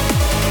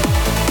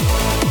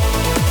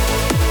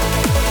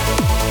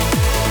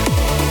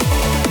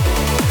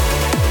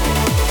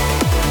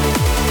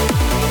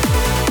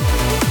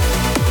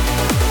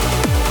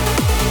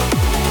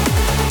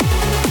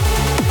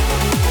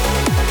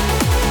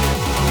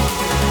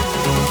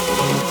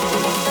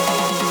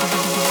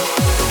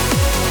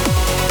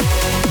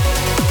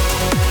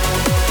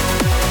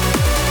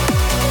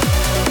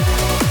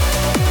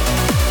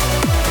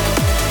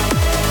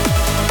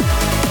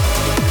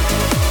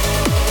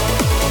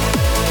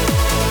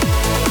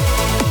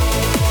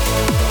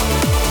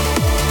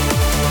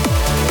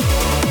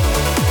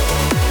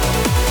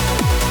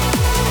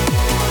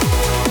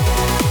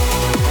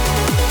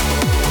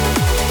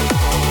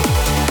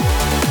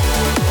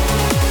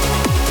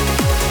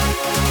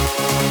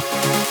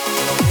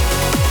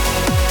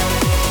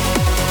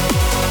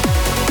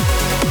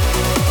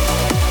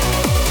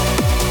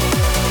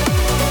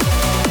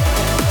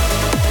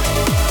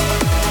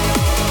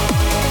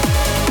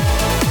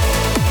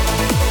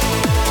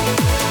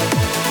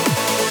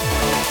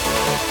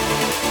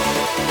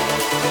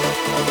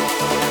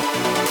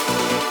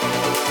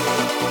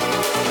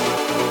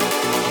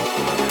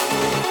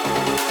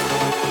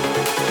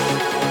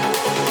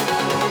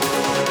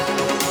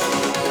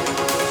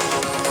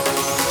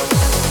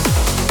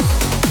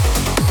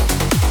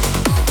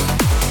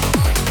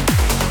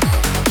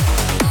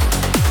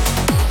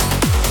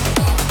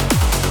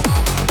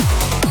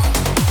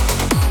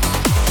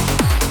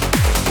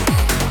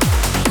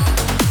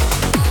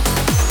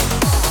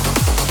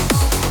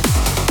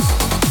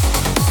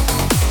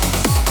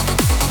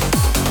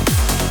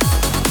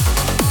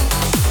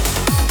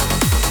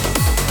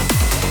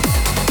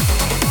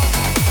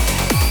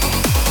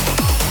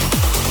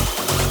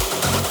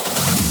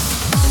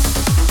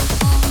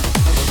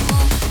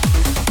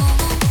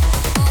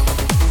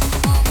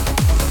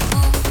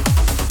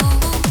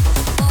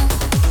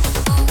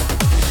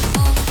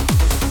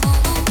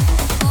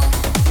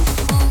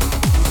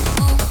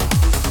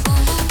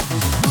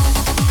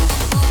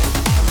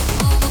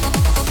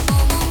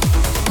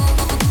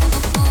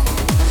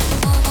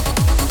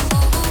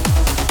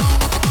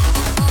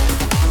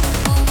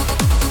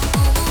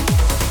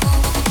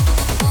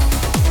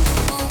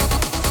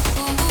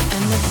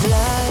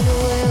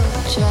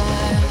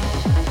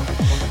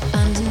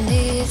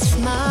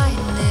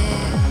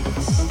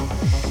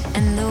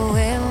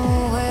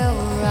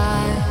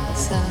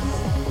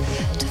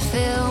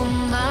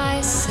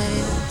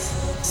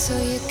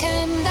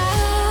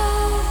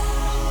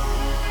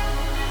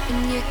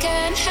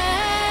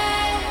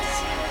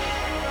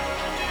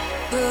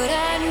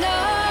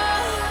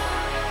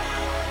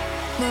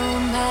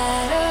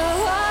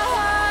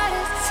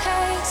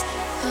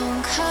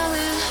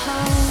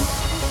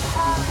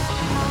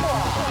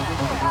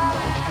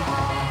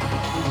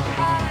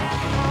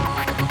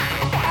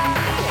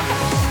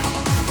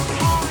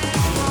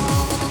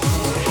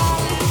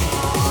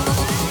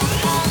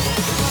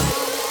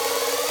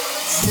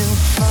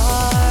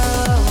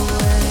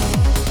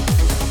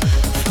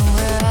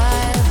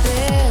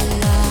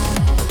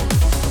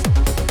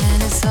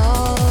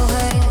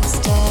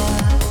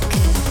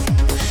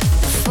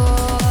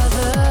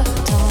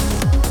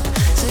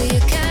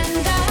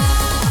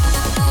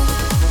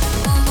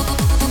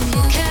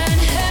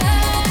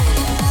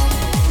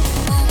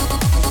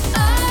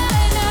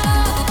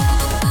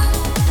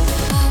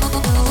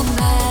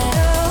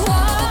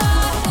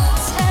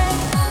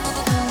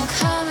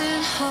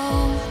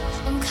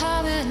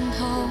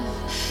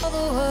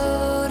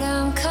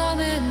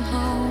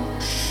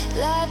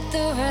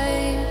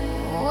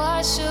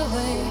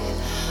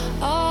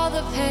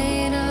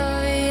 pain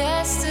of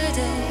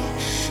yesterday.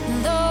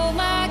 Though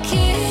my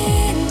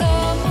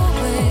kingdom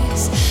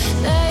awaits,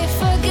 they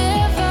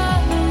forgive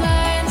all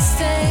my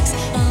mistakes.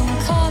 I'm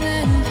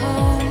coming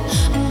home,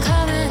 I'm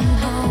coming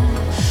home.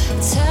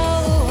 Tell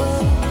the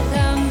world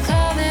I'm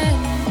coming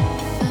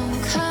home. I'm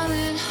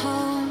coming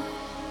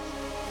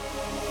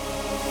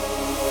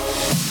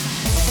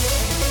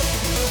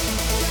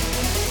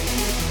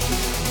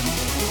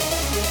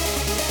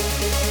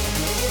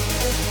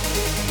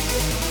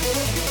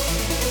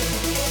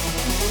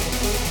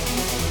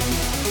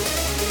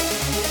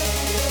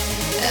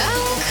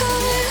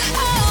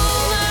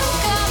home, I'm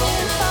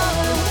coming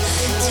home.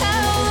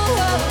 Tell the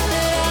world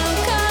that I'm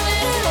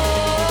coming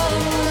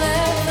home.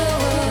 Let the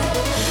world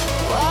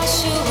wash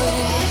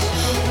away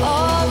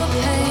all the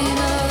pain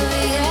of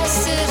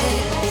yesterday.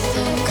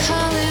 I'm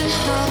coming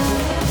home.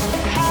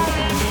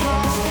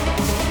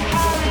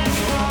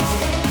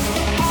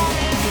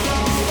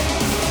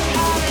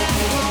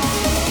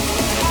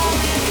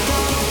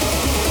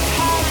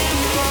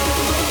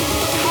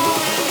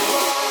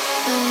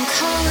 I'm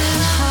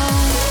coming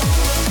home.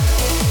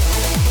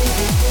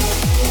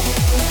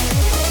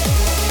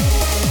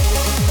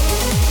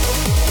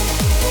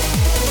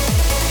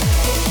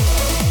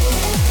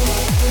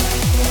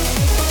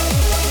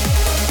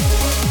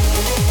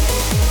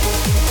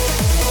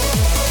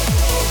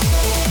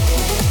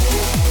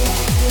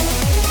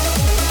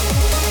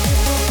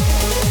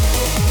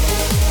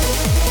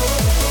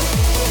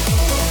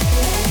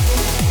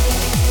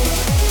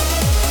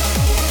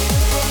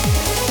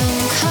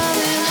 I'm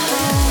coming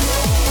home,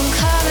 I'm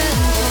coming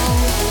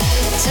home.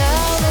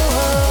 Tell the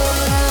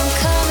world I'm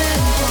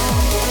coming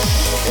home.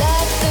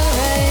 Let the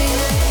rain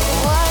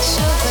wash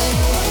away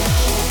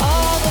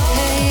all the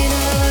pain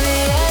of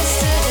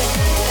yesterday.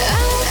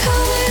 I'm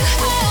coming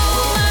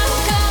home, I'm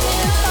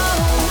coming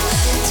home.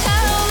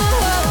 Tell the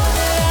world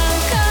that I'm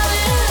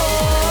coming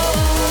home.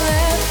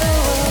 Let the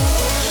world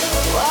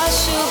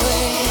wash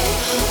away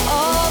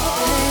all the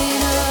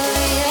pain of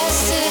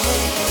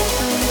yesterday.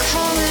 I'm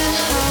coming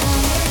home.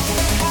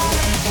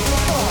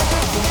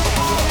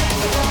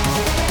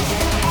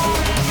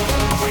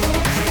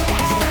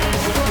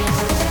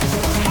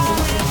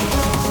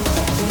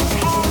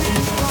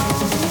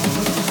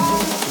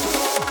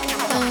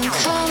 I'm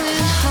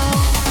coming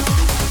home.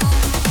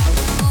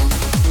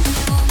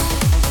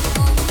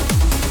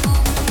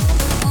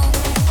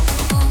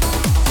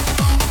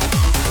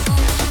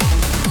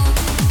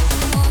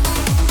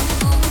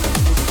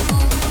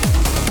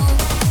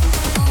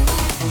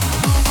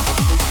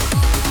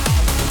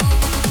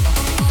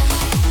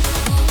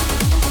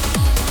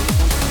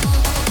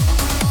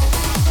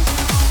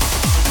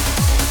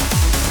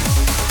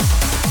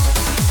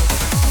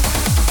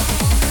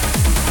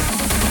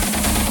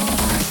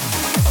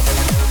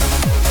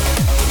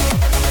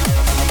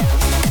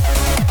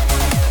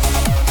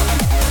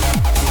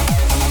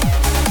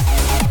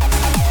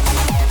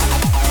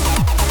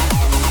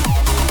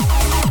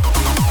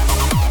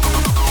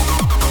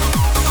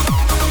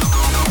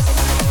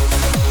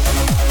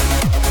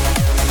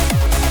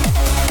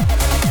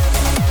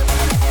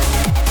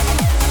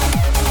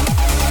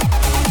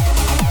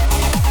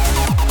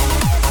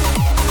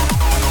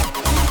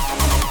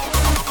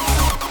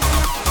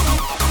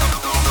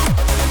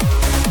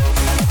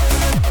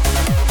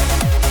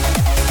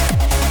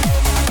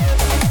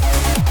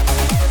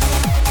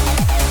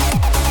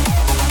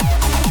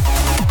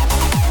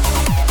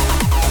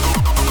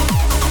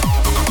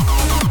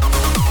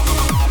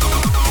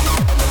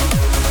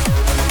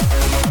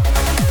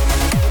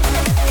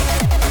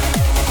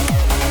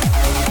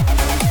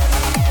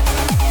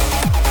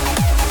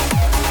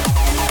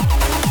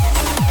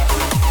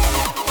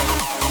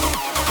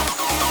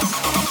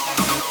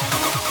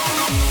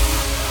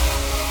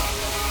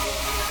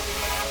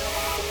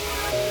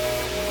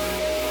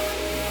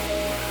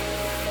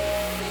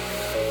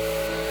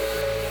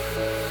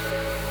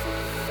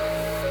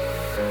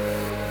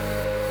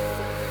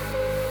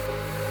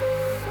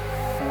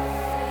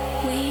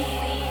 We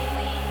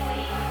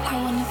are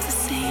one of the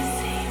same.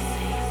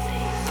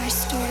 Our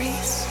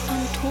stories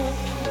untold.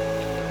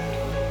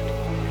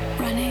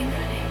 Running,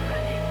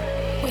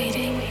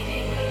 waiting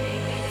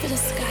for the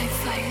sky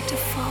fire to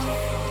fall.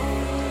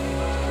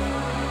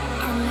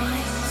 Our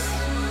minds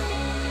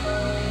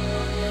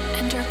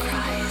and our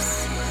cries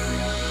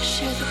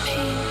share the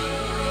pain,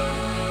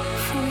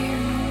 for we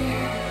are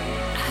nowhere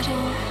at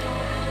all.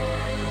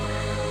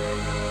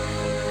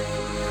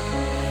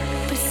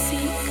 But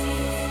seek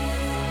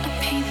a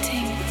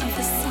painting of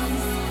the sun.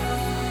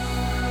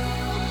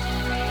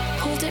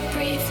 Hold it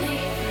bravely,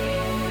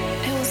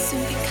 it will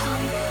soon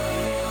become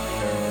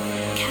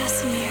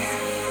Casimir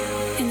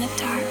in the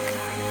dark,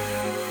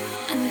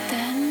 and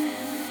then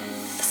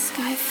the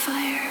sky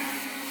fire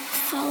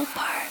will fall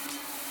apart.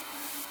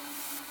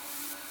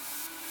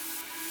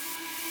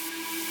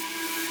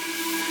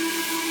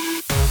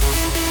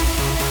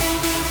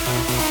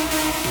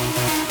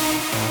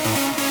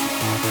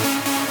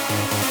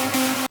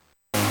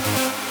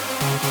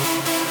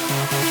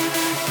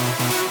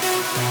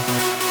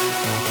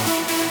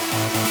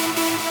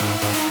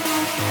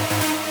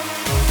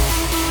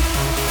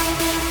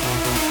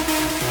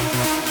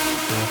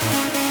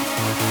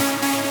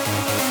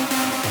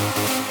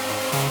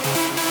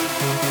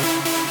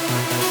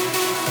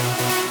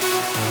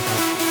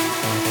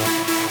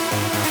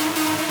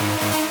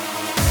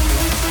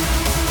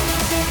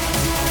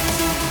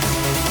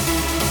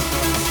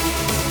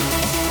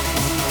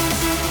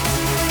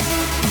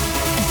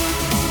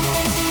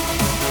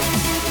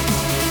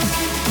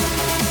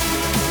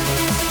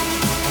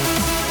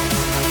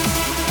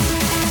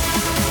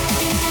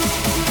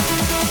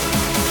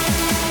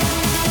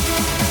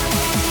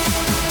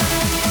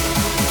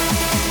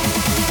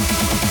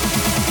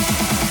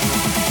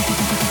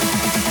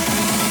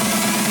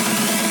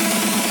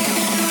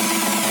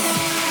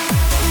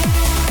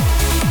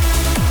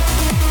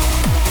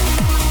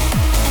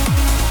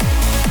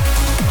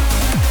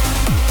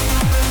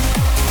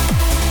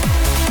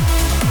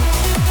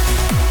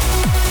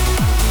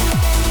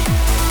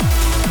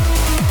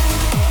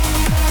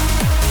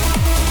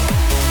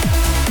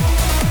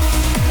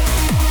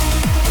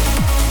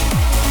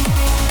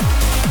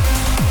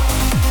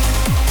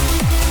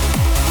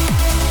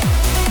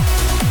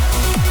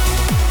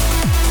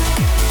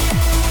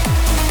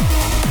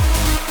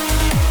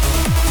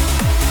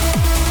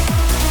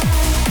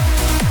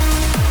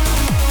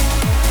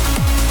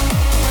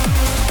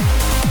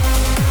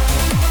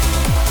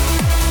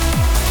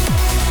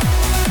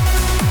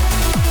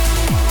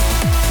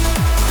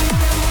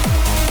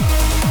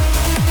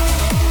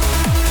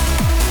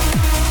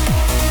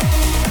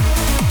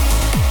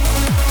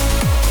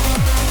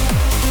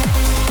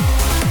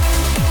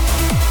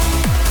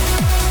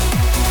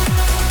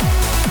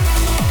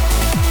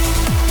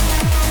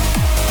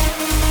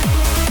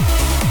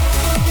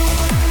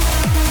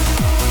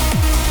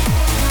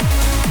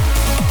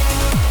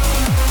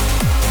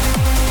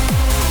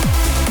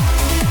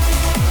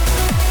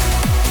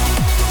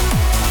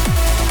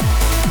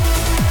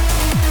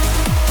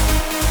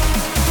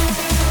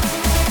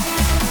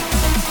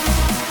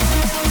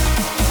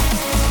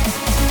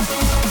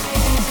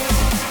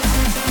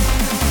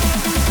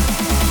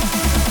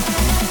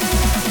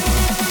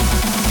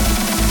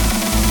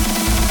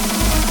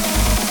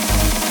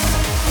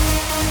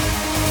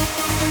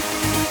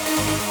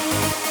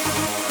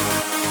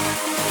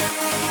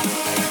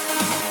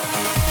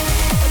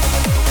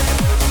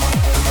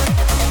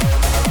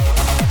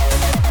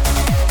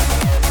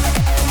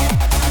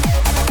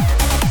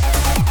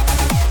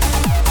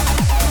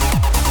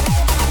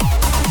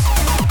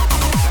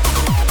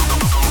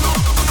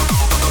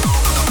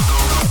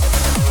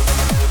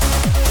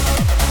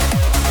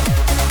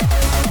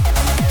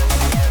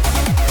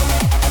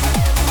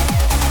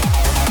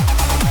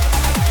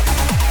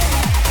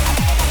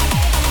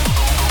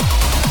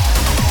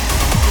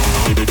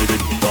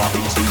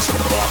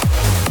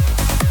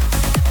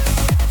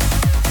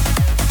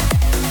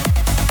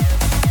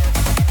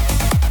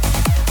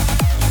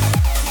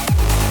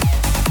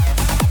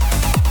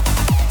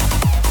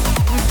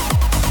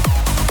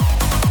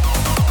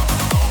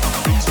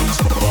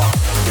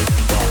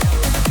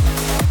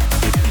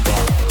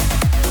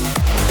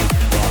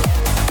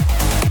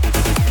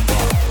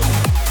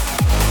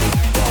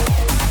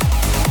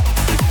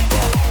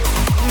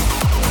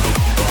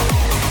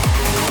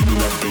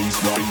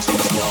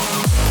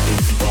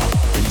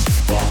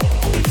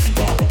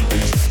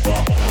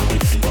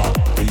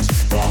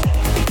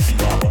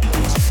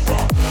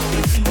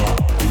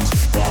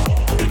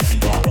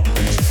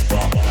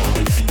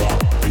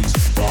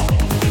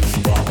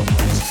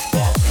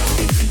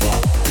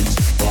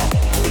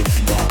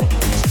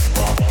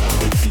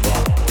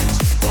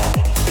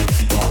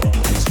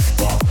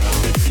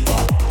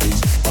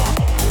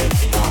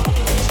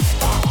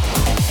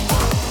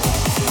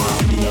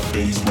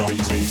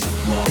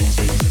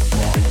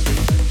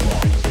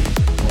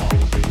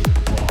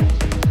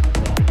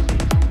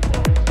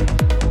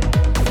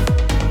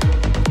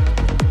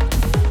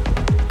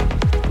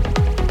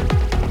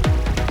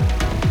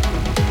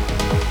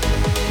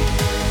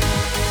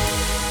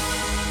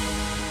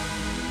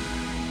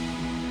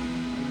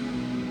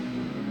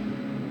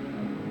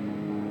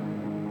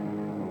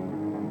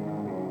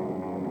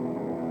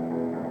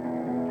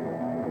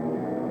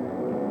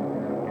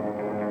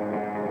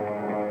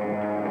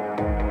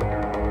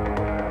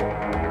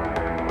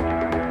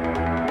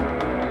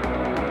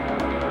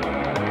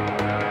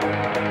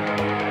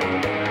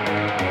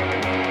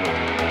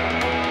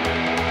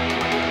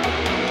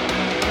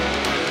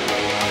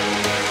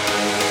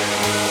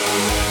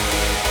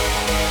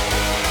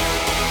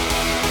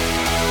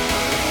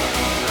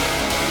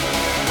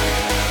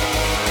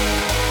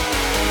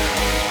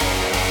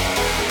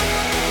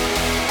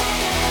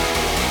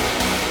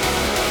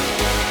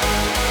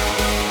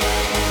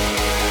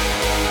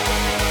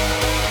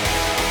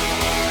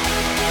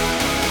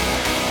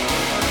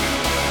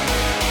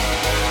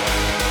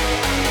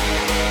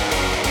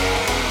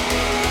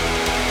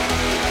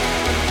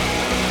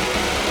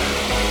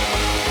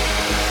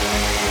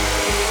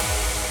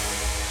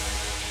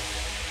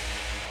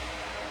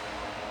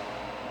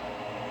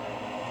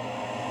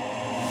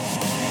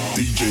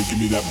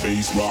 me that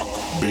bass rock,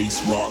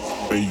 bass rock,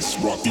 bass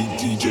rock.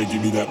 DJ,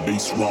 give me that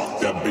bass rock,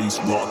 that bass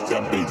rock,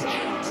 that bass.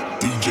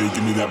 DJ,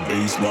 give me that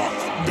bass rock,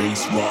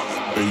 bass rock,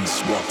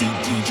 bass rock.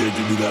 DJ,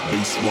 give me that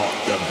bass rock,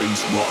 that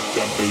bass rock,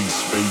 that bass,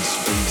 bass,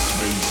 bass,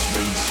 bass,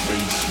 bass,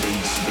 bass, bass,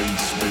 bass,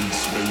 bass, bass,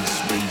 bass,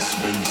 bass, bass,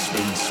 bass,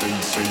 bass,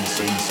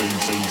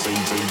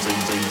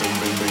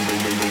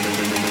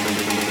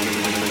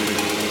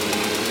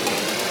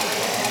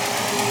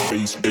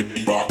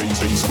 bass, rock,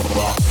 bass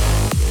rock.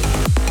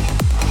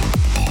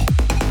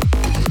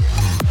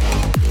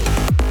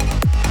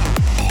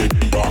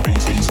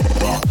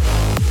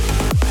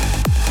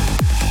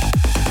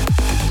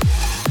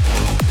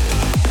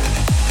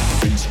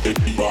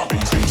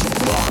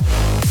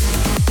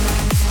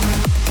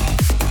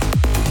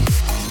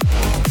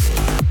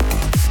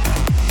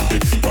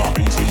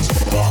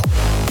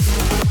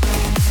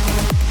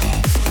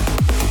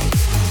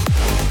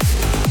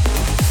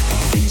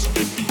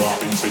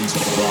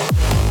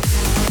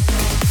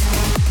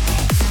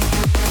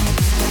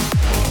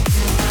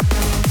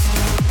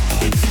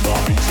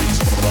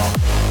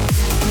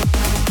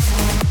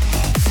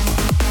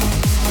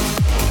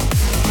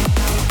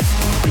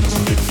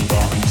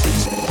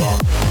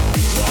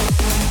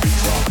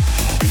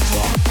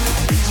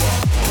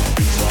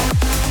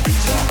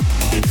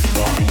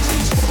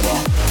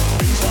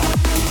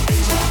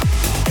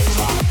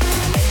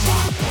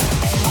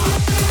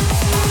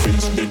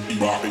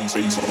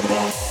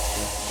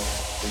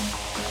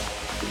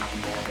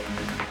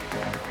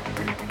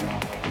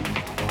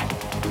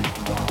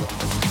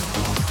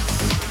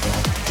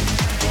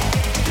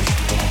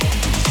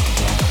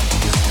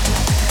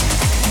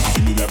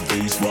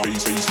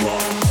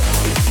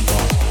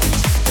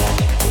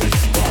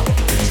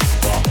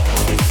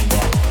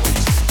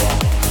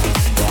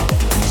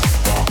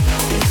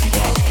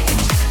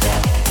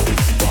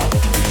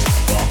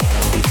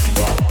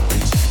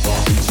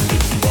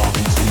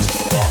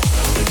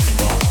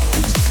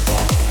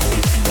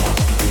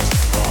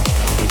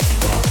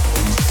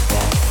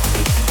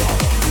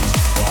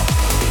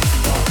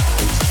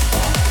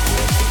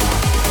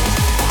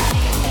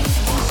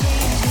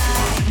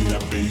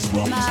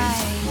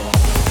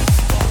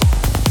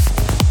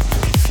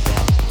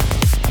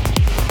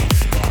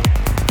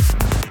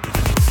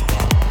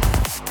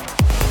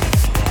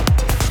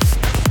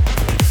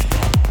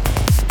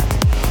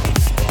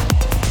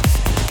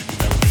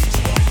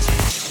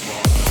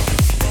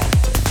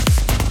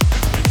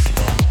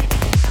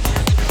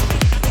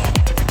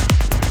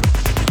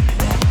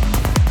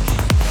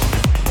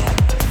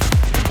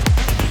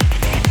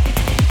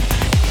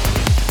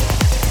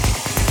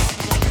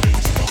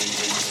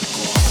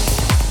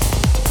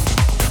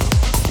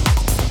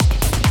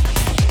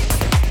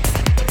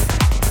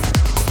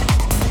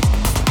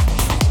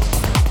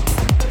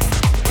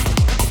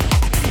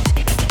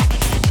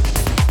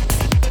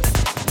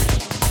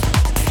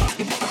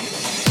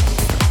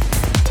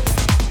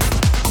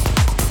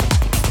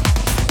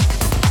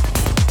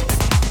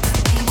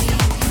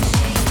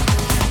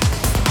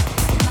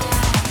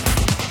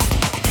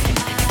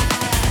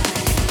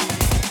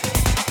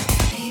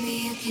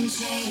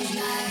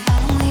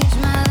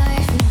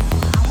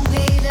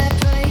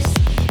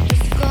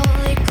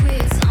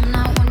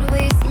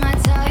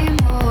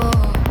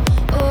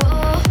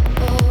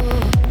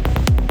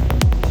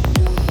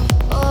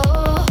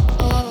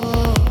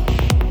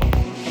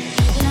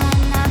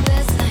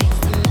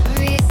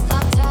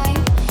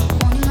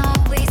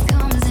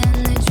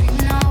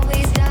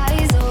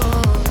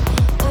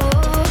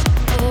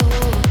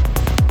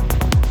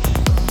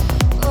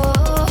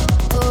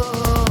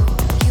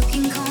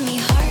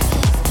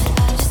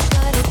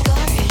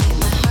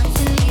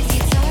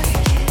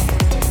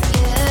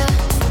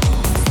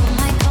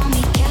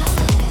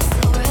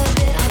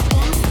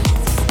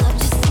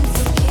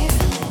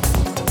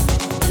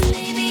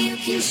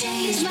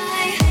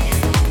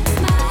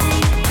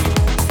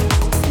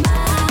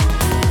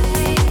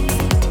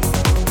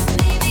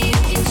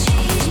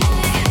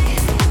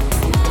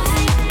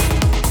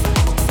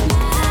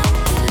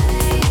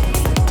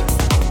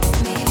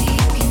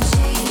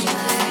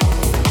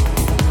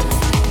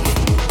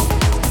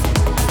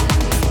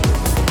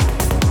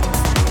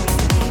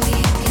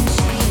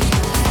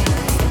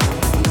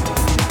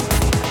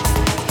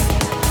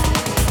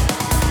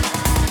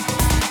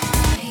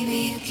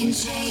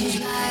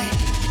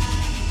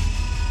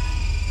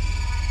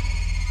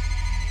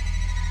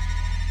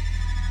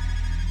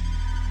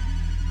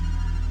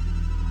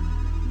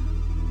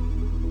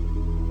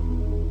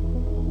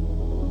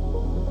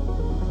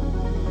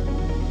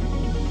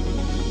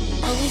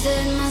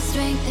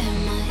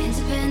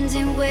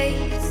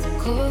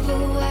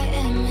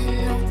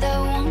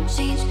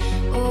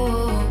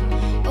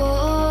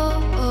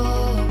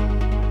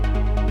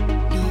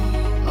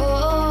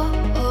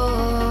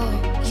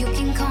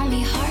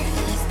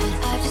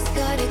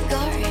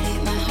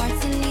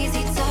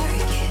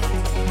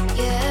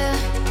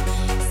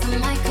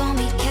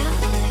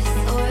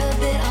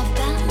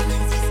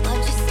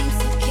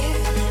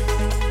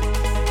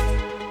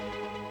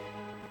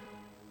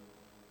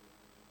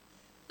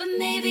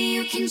 Maybe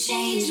you can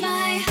change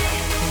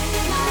my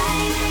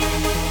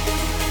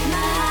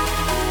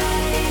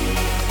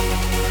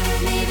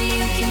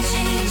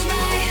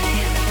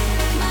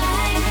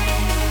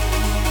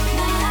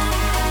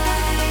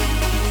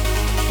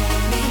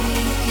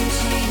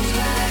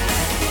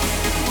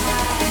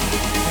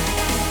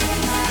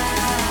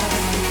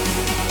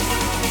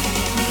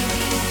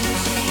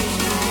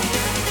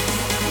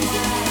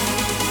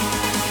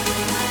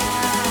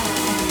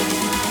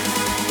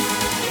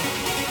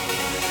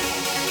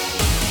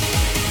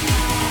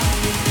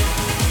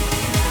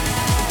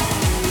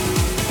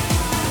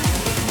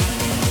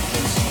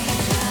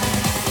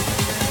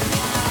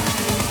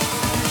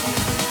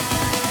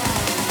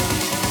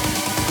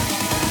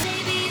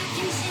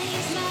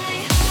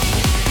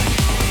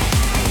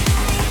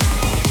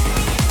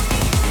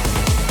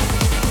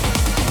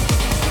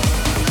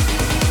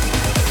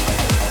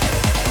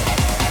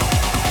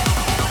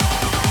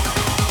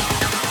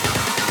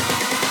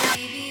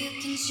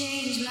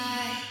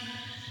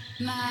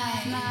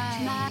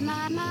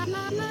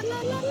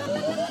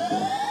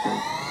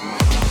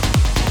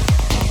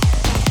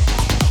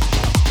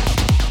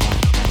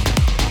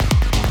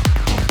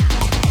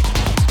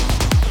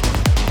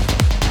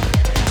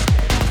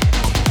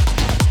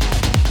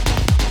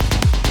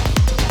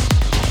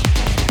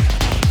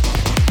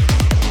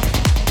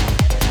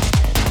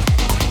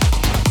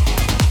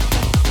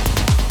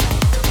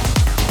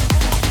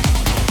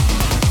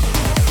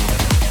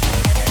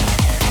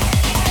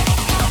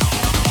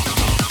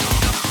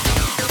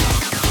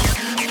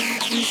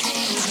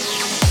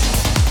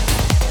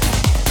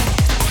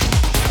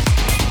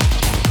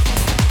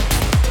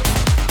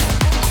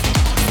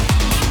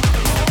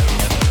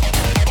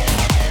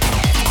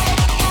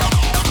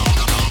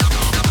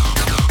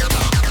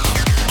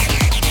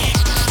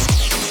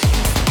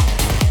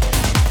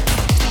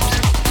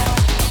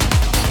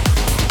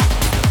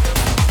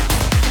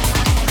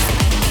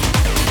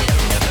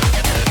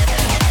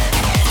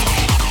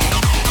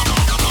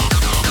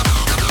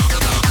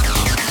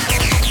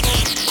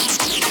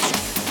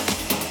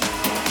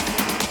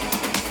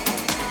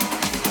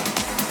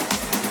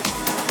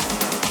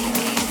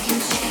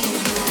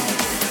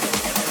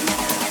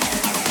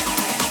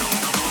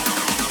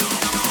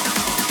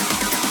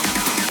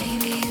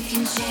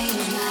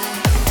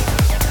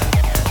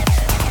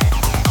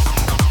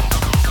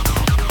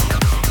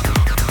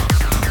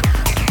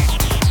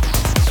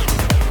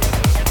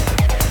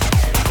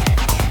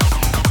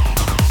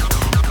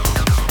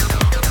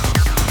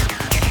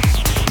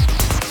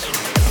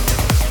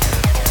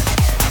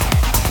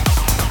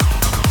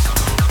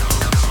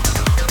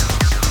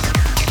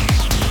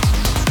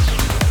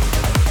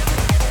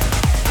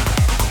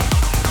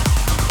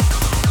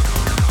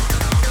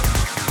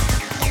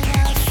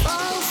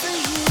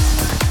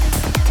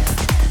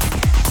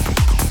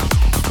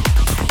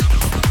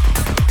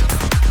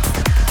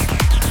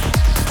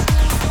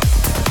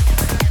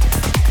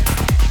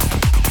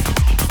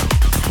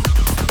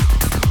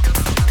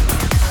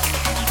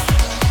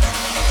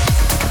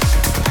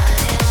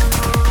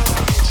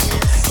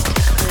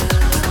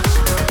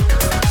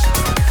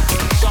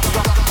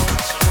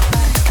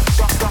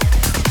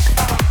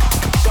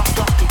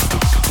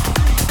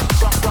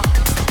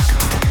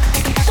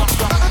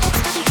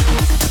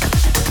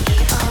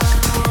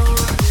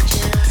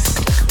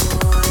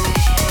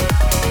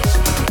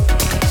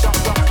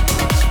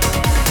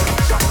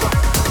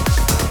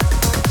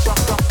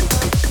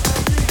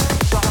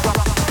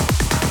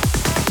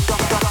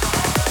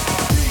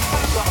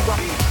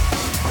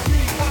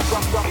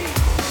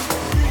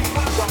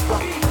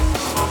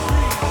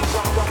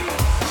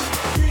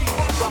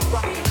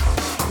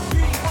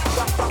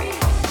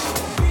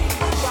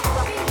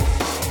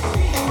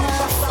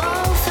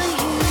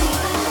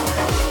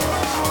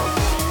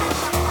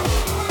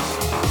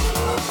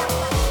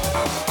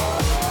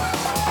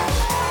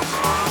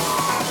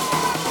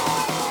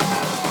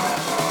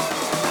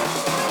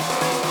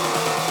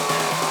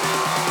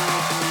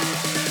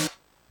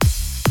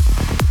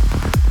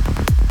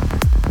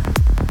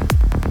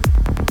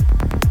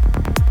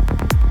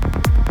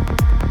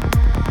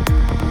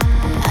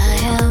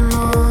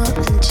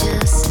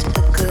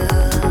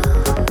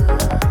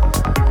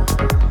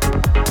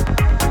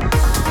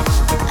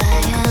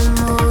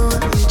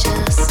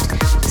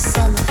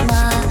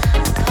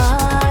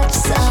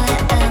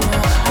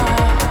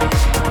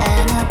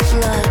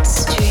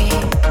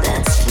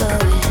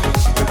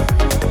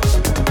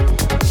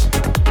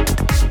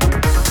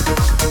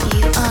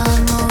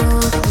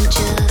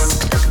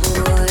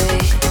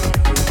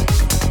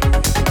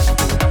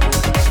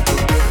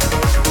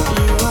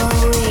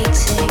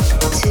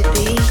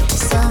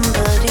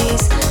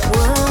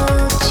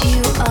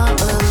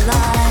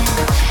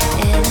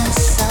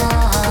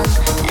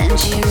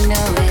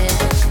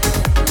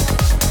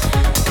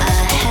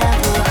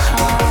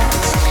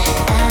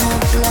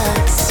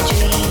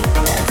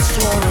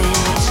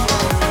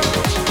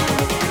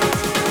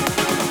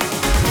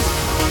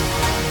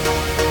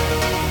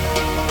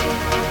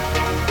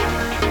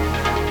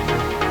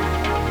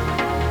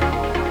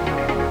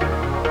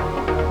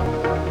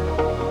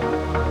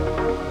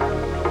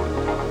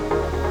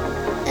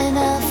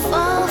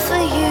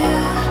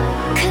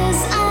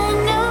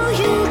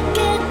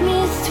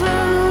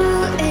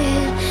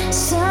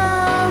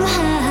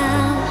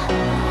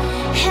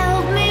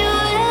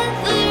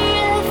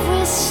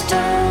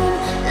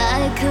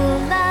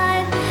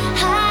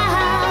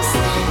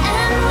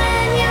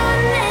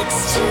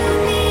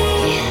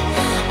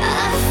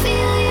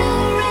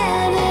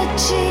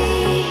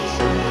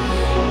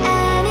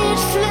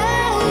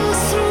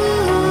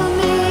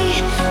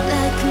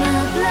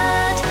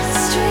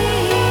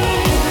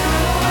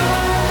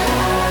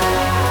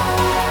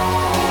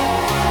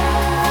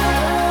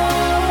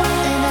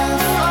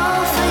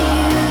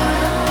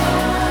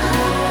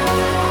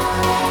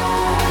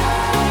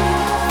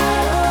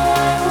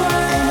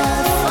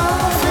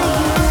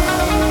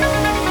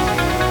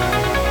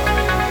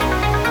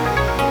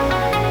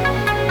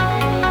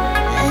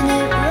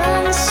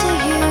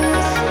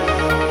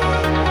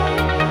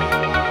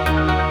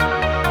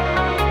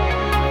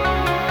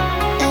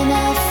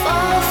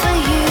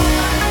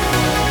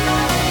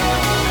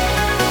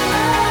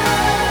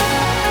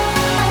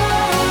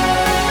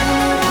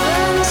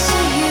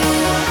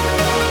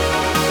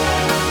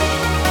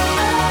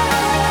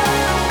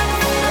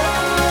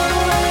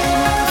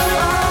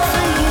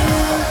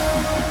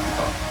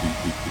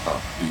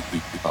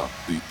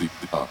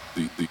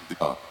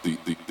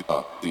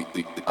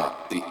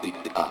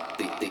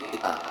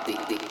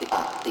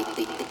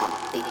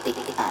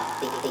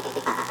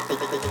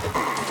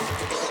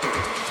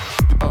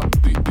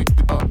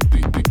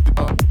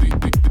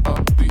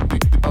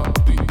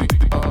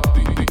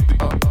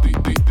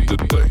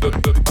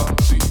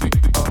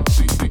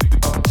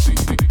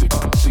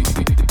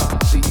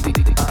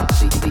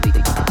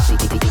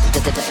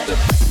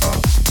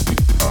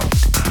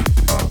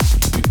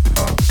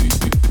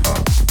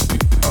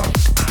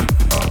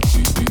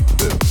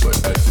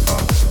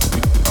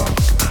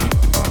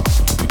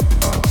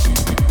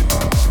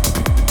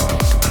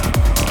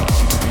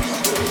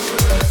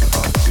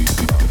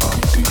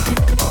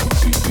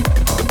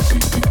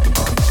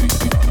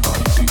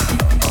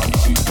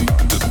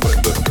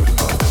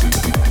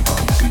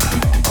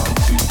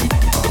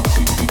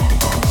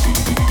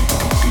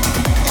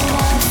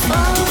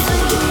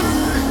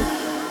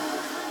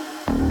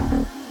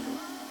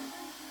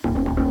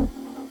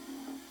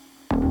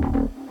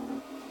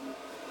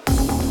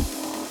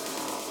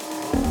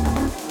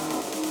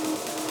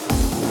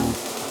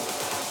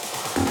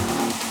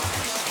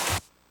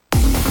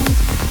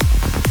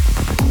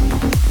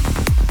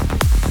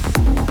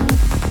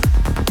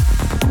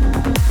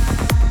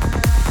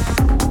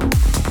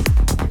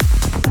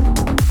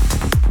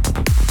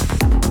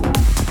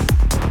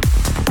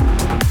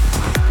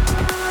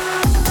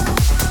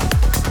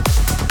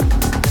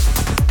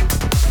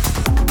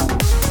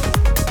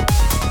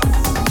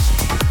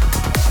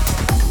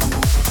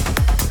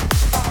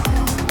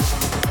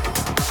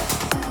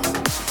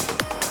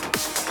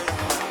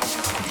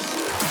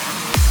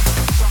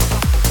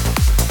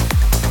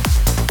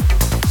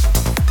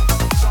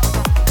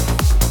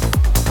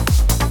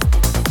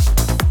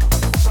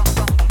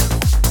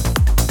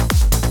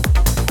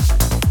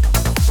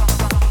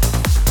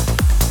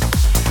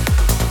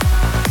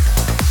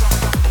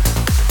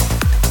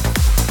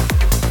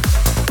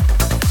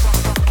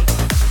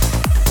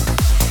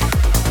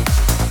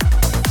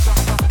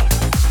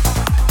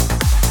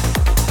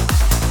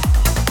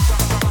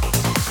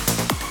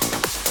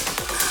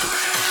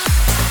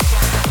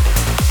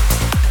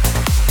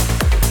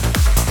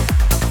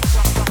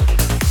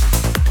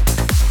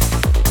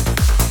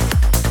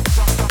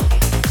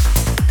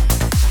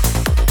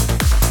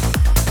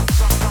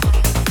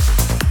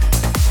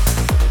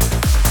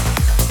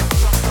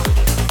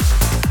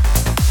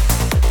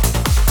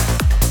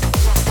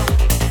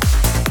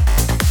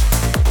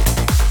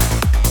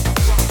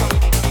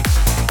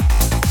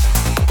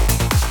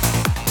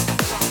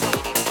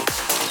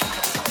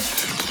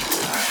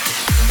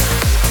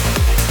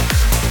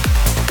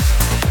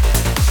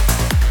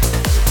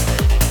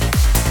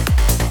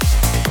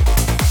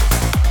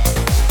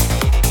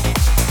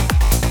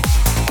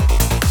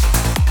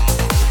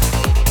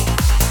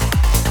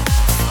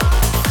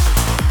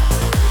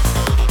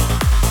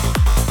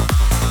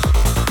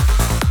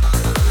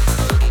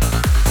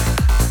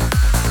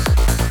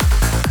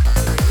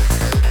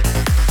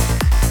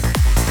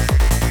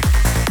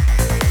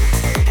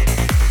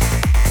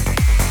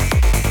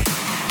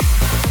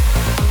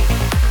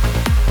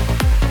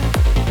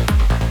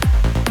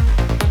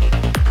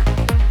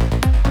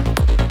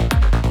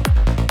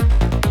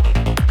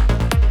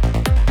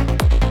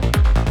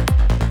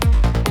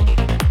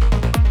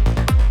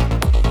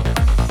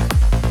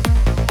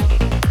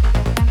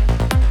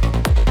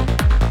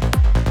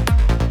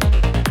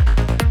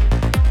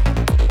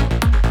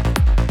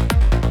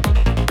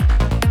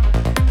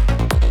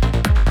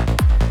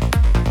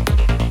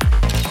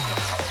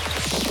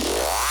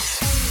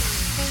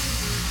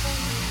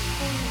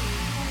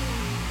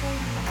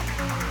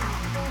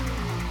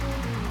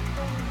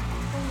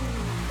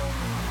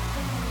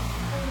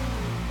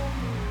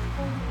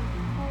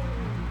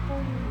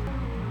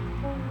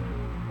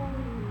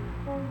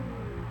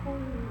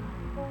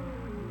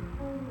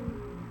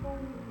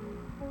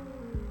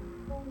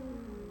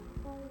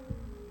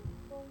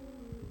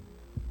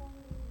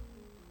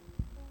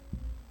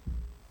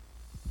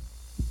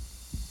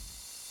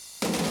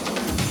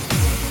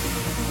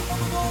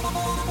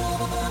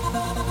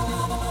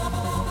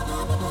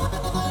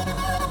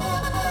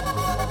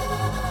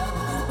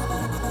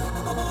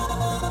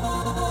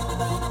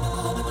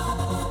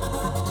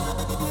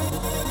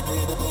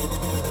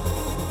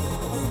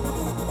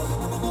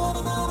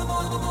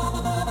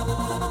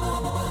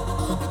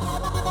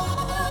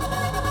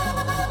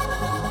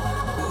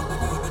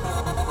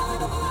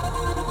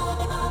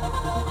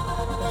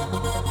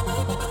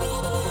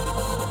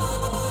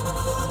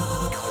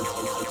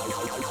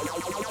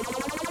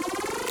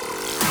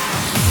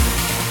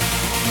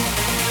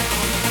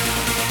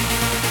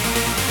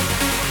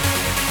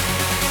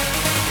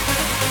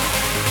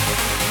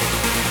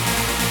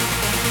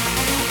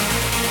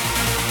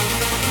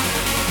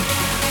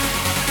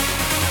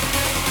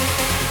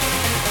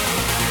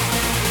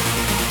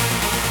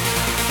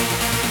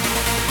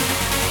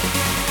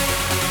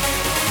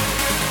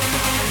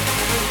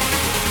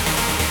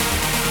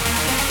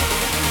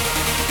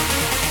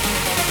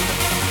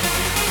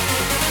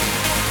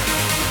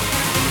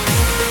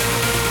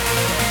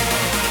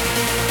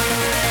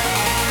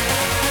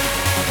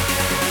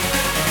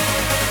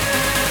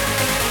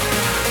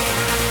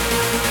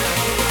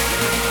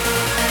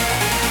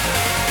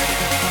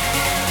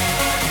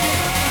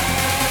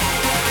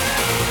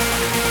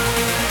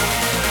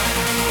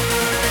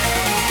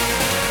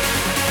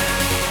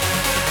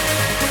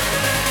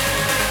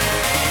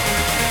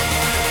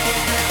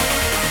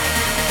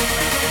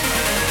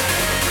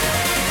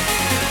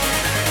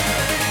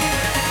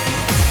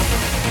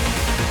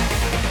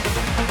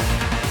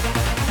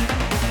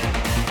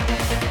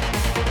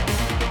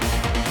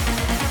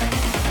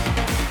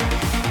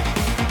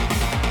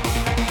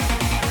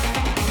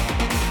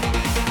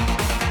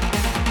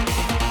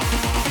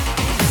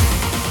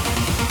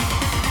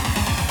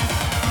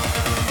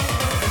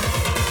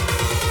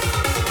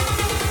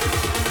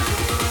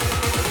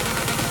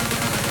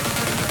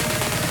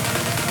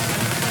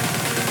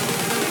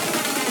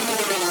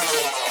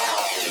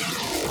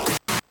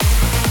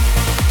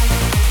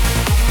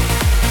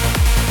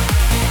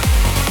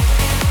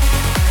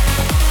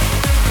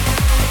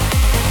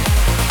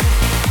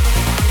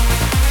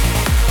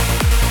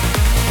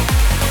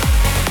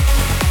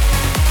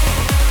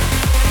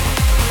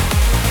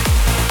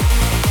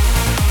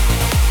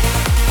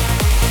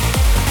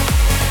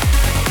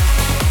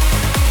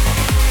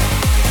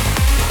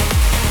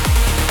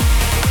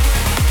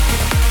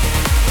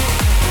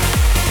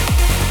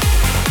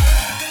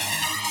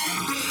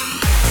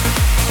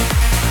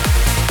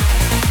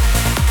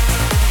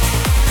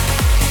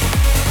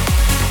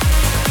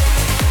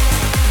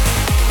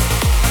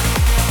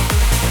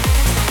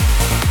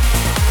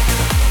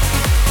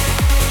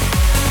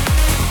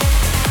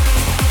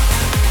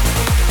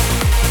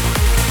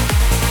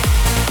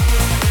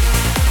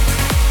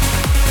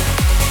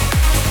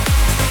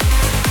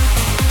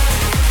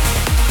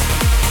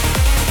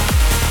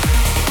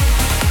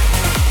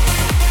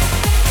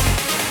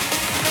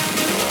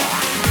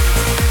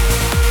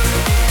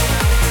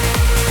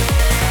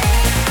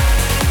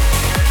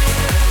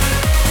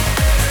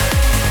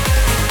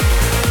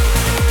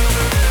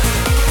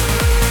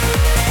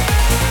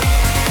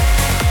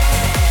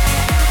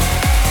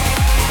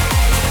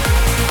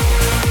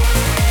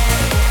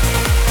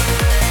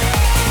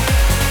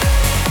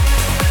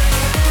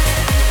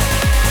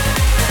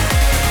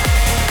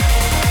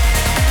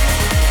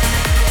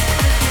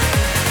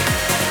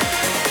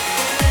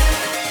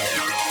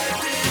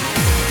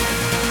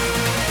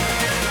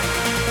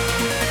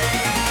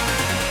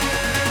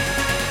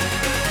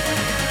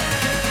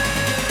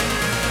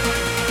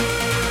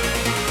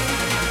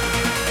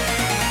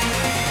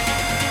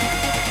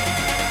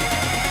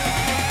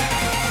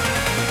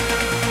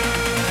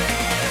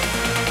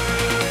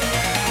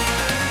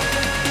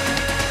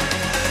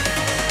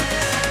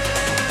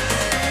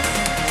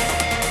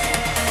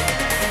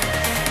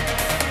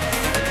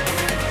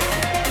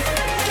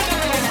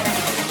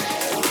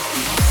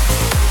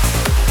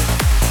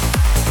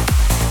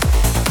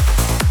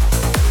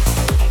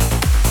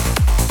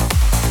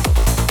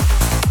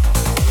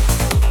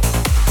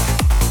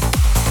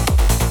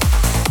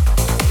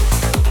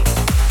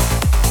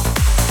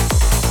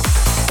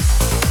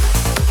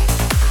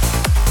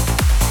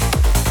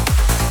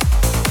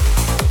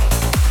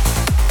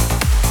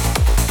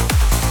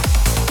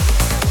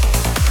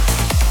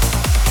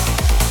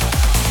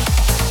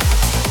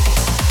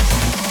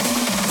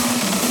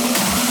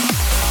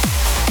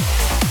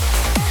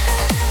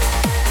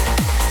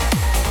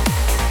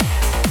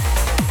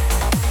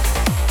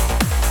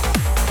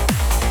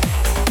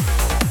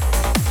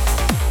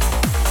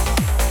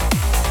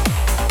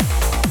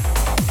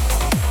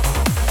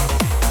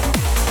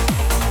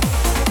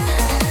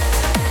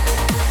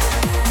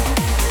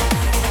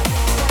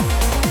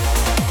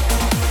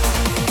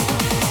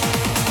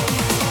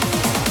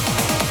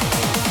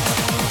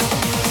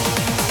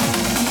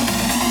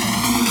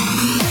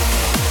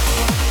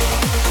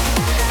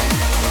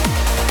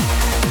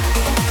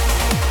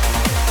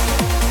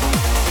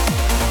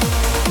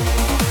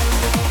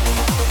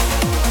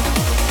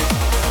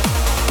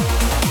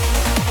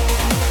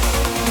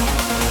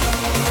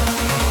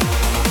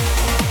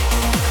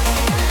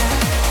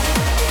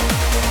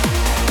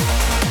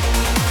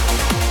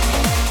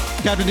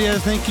Captain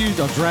Diaz, thank you.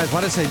 Oh, Draz,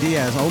 why did I say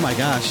Diaz? Oh my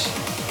gosh.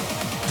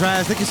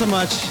 Draz, thank you so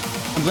much.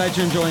 I'm glad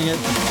you're enjoying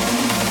it.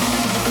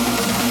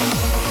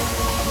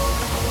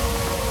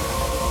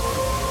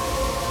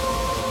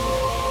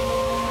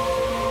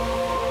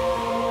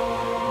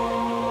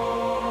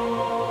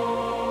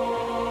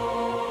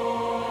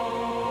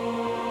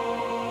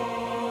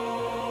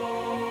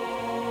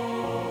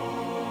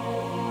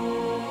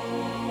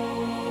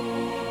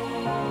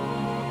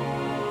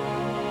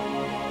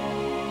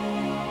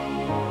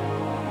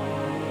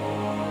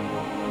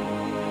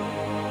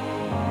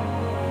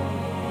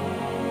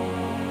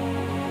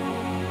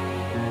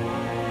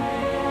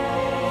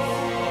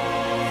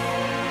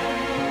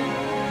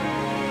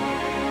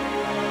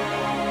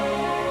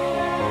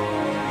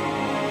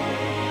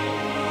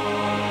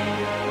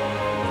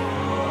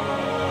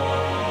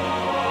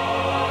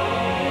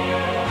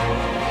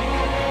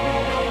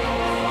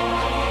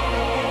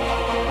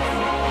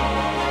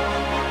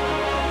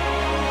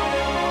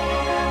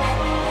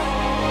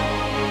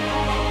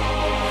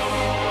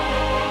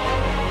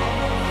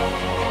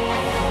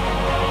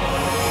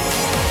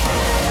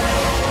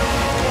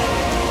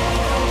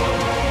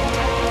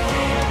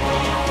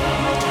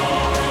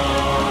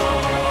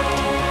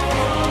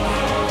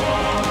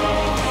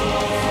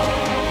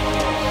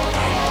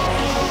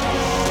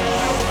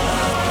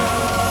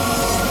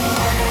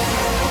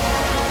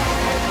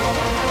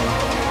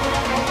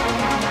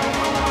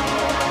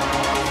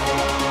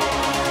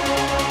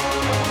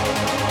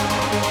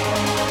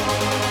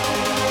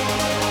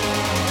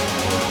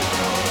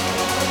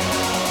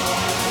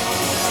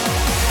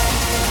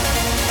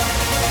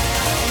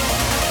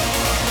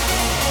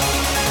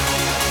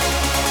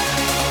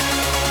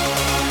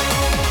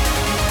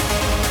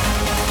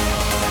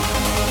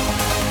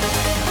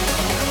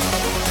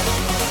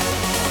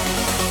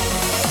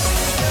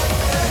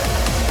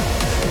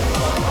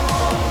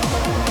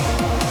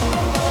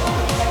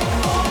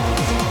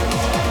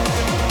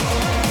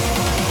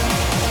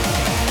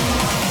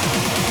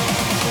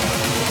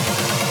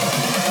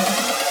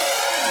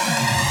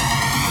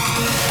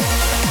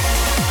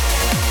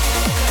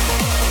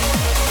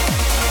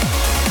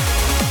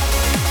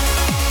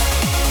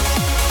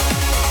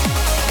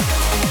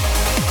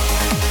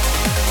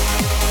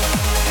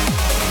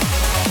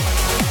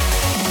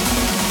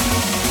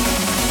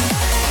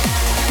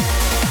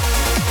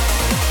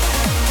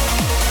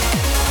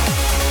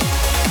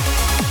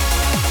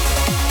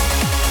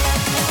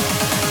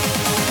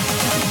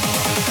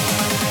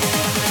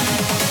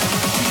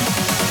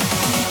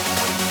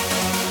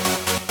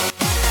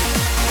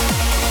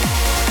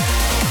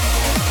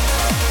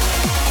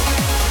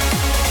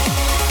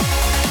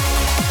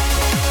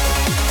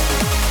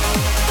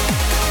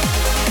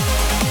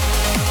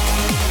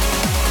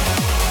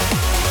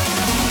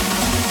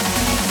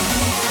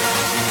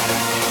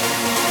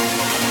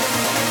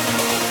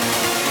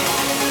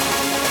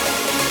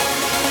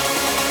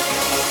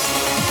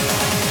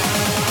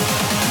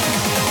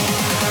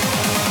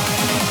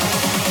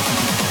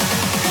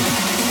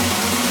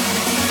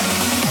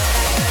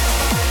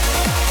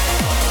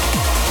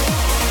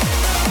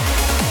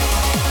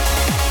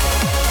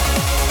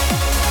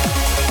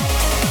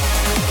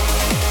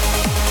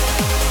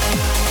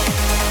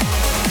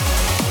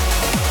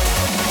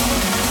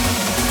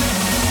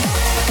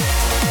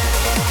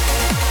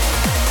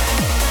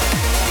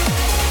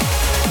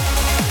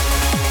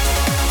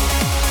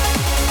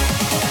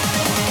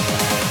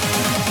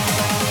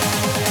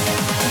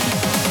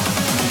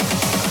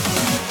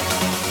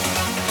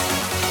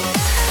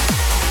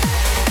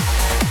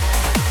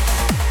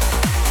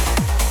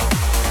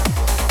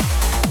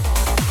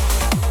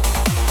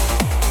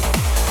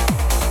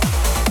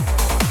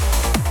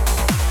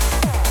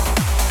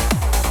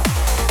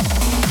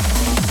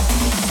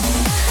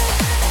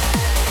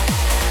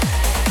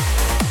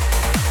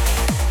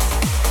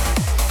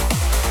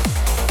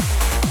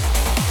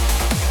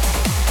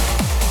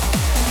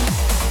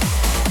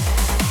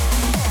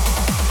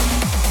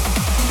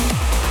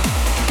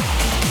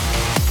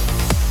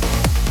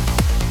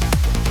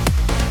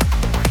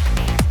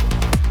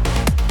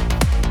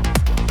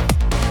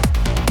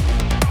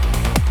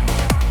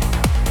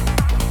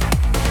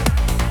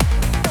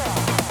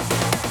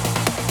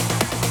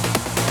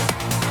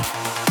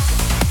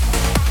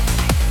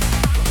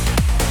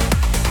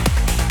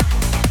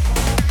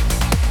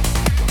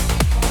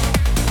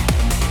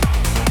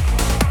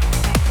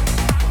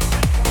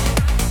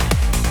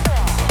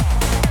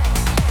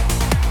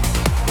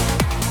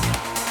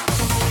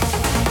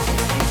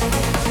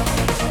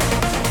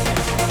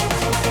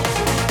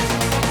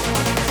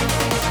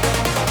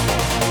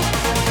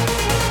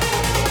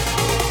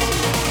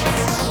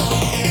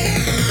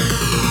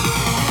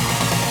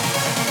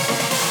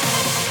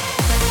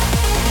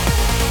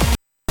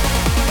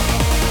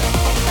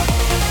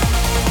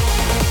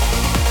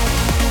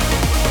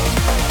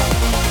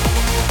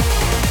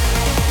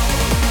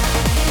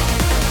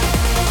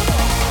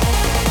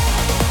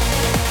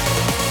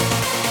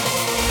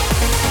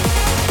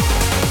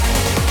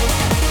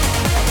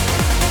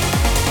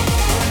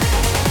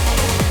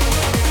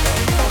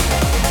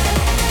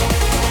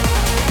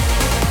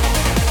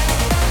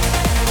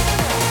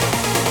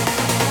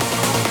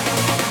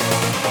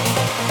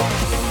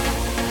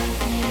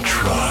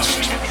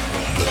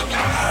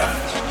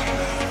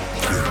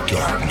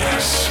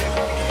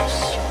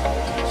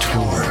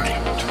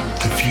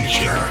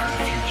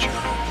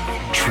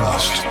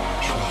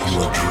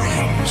 your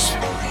dreams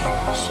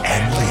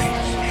and leap.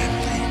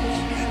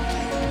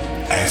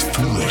 As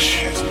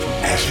foolish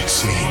as it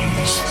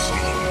seems,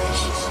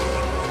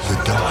 the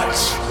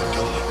dots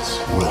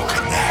will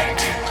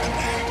connect.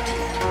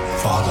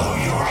 Follow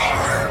your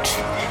heart.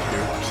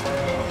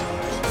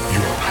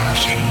 Your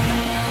passion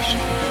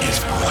is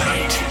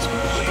bright.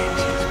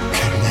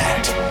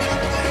 Connect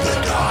the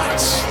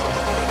dots.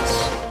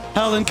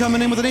 Helen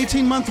coming in with an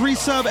 18-month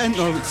resub and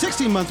or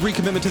 16-month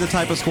recommitment to the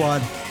Typo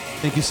Squad.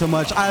 Thank you so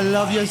much. I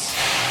love yous.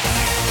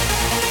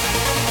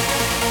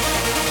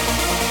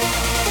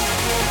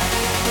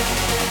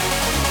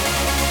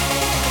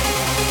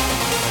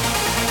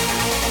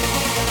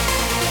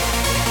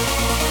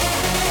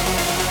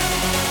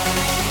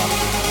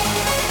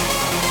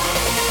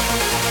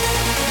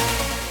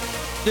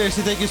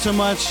 Seriously, thank you so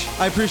much.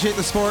 I appreciate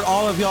the support.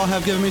 All of y'all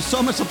have given me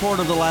so much support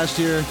over the last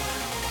year.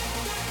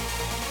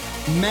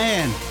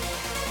 Man.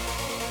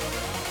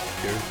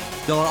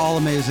 Y'all are all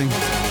amazing.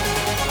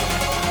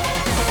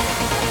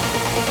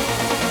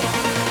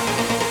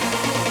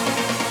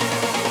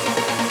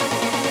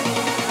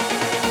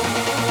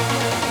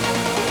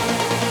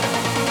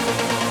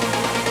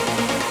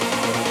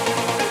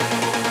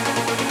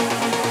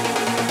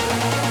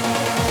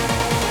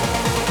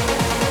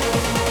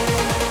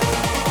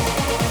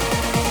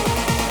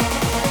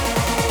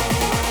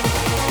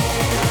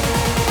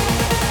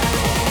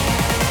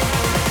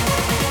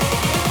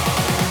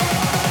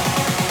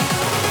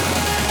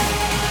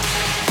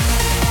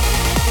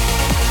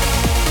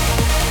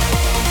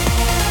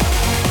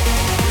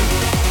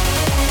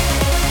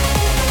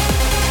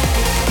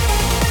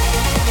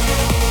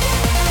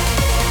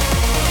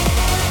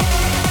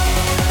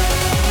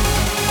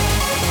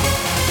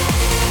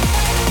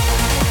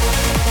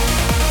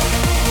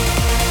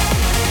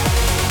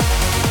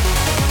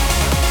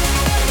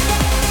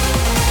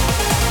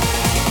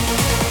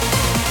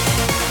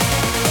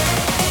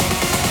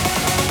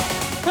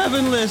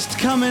 List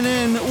coming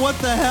in. What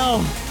the hell?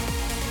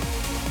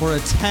 For a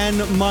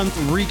 10-month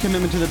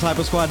recommitment to the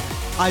Typo Squad.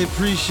 I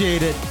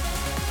appreciate it.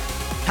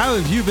 How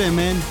have you been,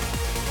 man?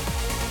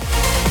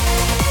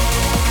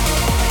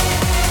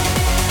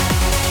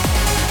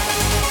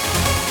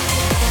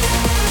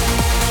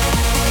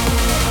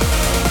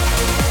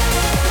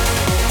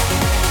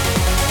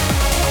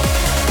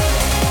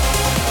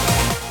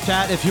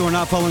 Chat, if you are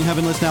not following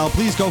Heaven List now,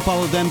 please go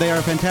follow them. They are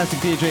a fantastic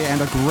DJ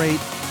and a great,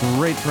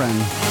 great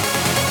friend.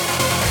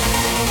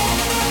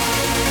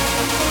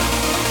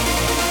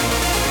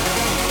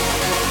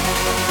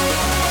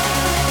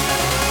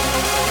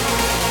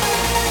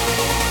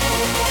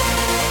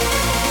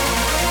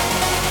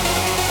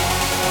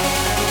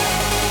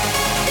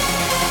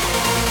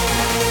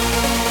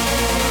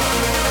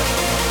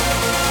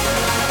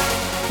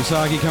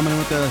 Usagi coming in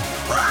with the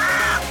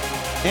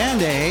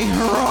and a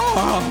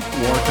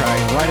war cry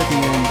right at the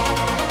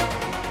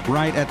end.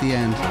 Right at the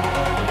end.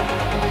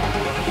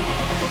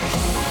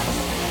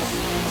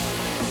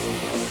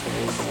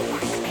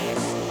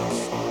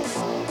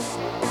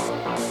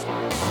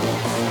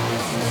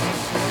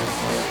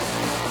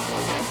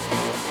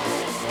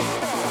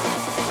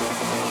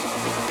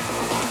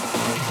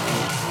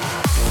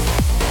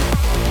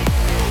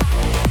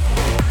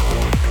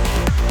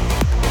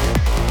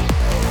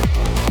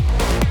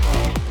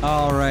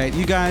 All right,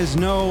 you guys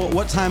know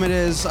what time it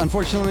is.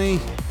 Unfortunately,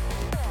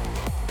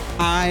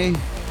 I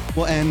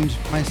will end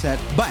my set,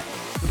 but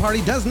the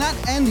party does not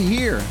end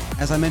here.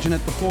 As I mentioned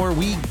it before,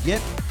 we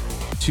get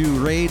to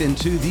raid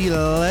into the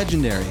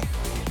legendary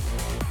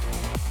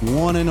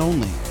one and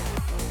only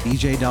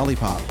DJ Dolly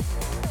Pop.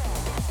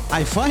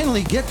 I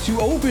finally get to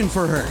open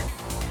for her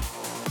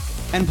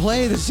and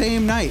play the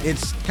same night.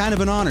 It's kind of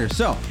an honor.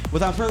 So,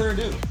 without further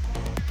ado,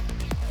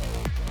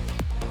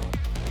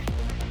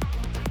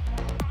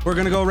 we're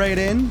gonna go right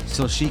in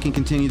so she can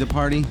continue the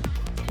party.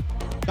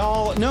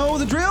 Y'all know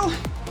the drill.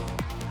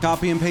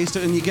 Copy and paste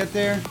it when you get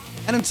there.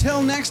 And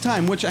until next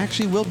time, which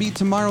actually will be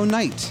tomorrow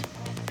night.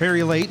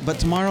 Very late, but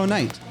tomorrow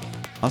night.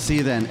 I'll see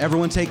you then.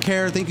 Everyone take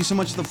care. Thank you so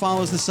much for the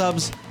follows, the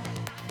subs,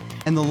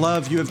 and the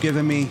love you have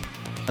given me.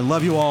 I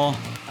love you all.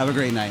 Have a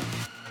great night.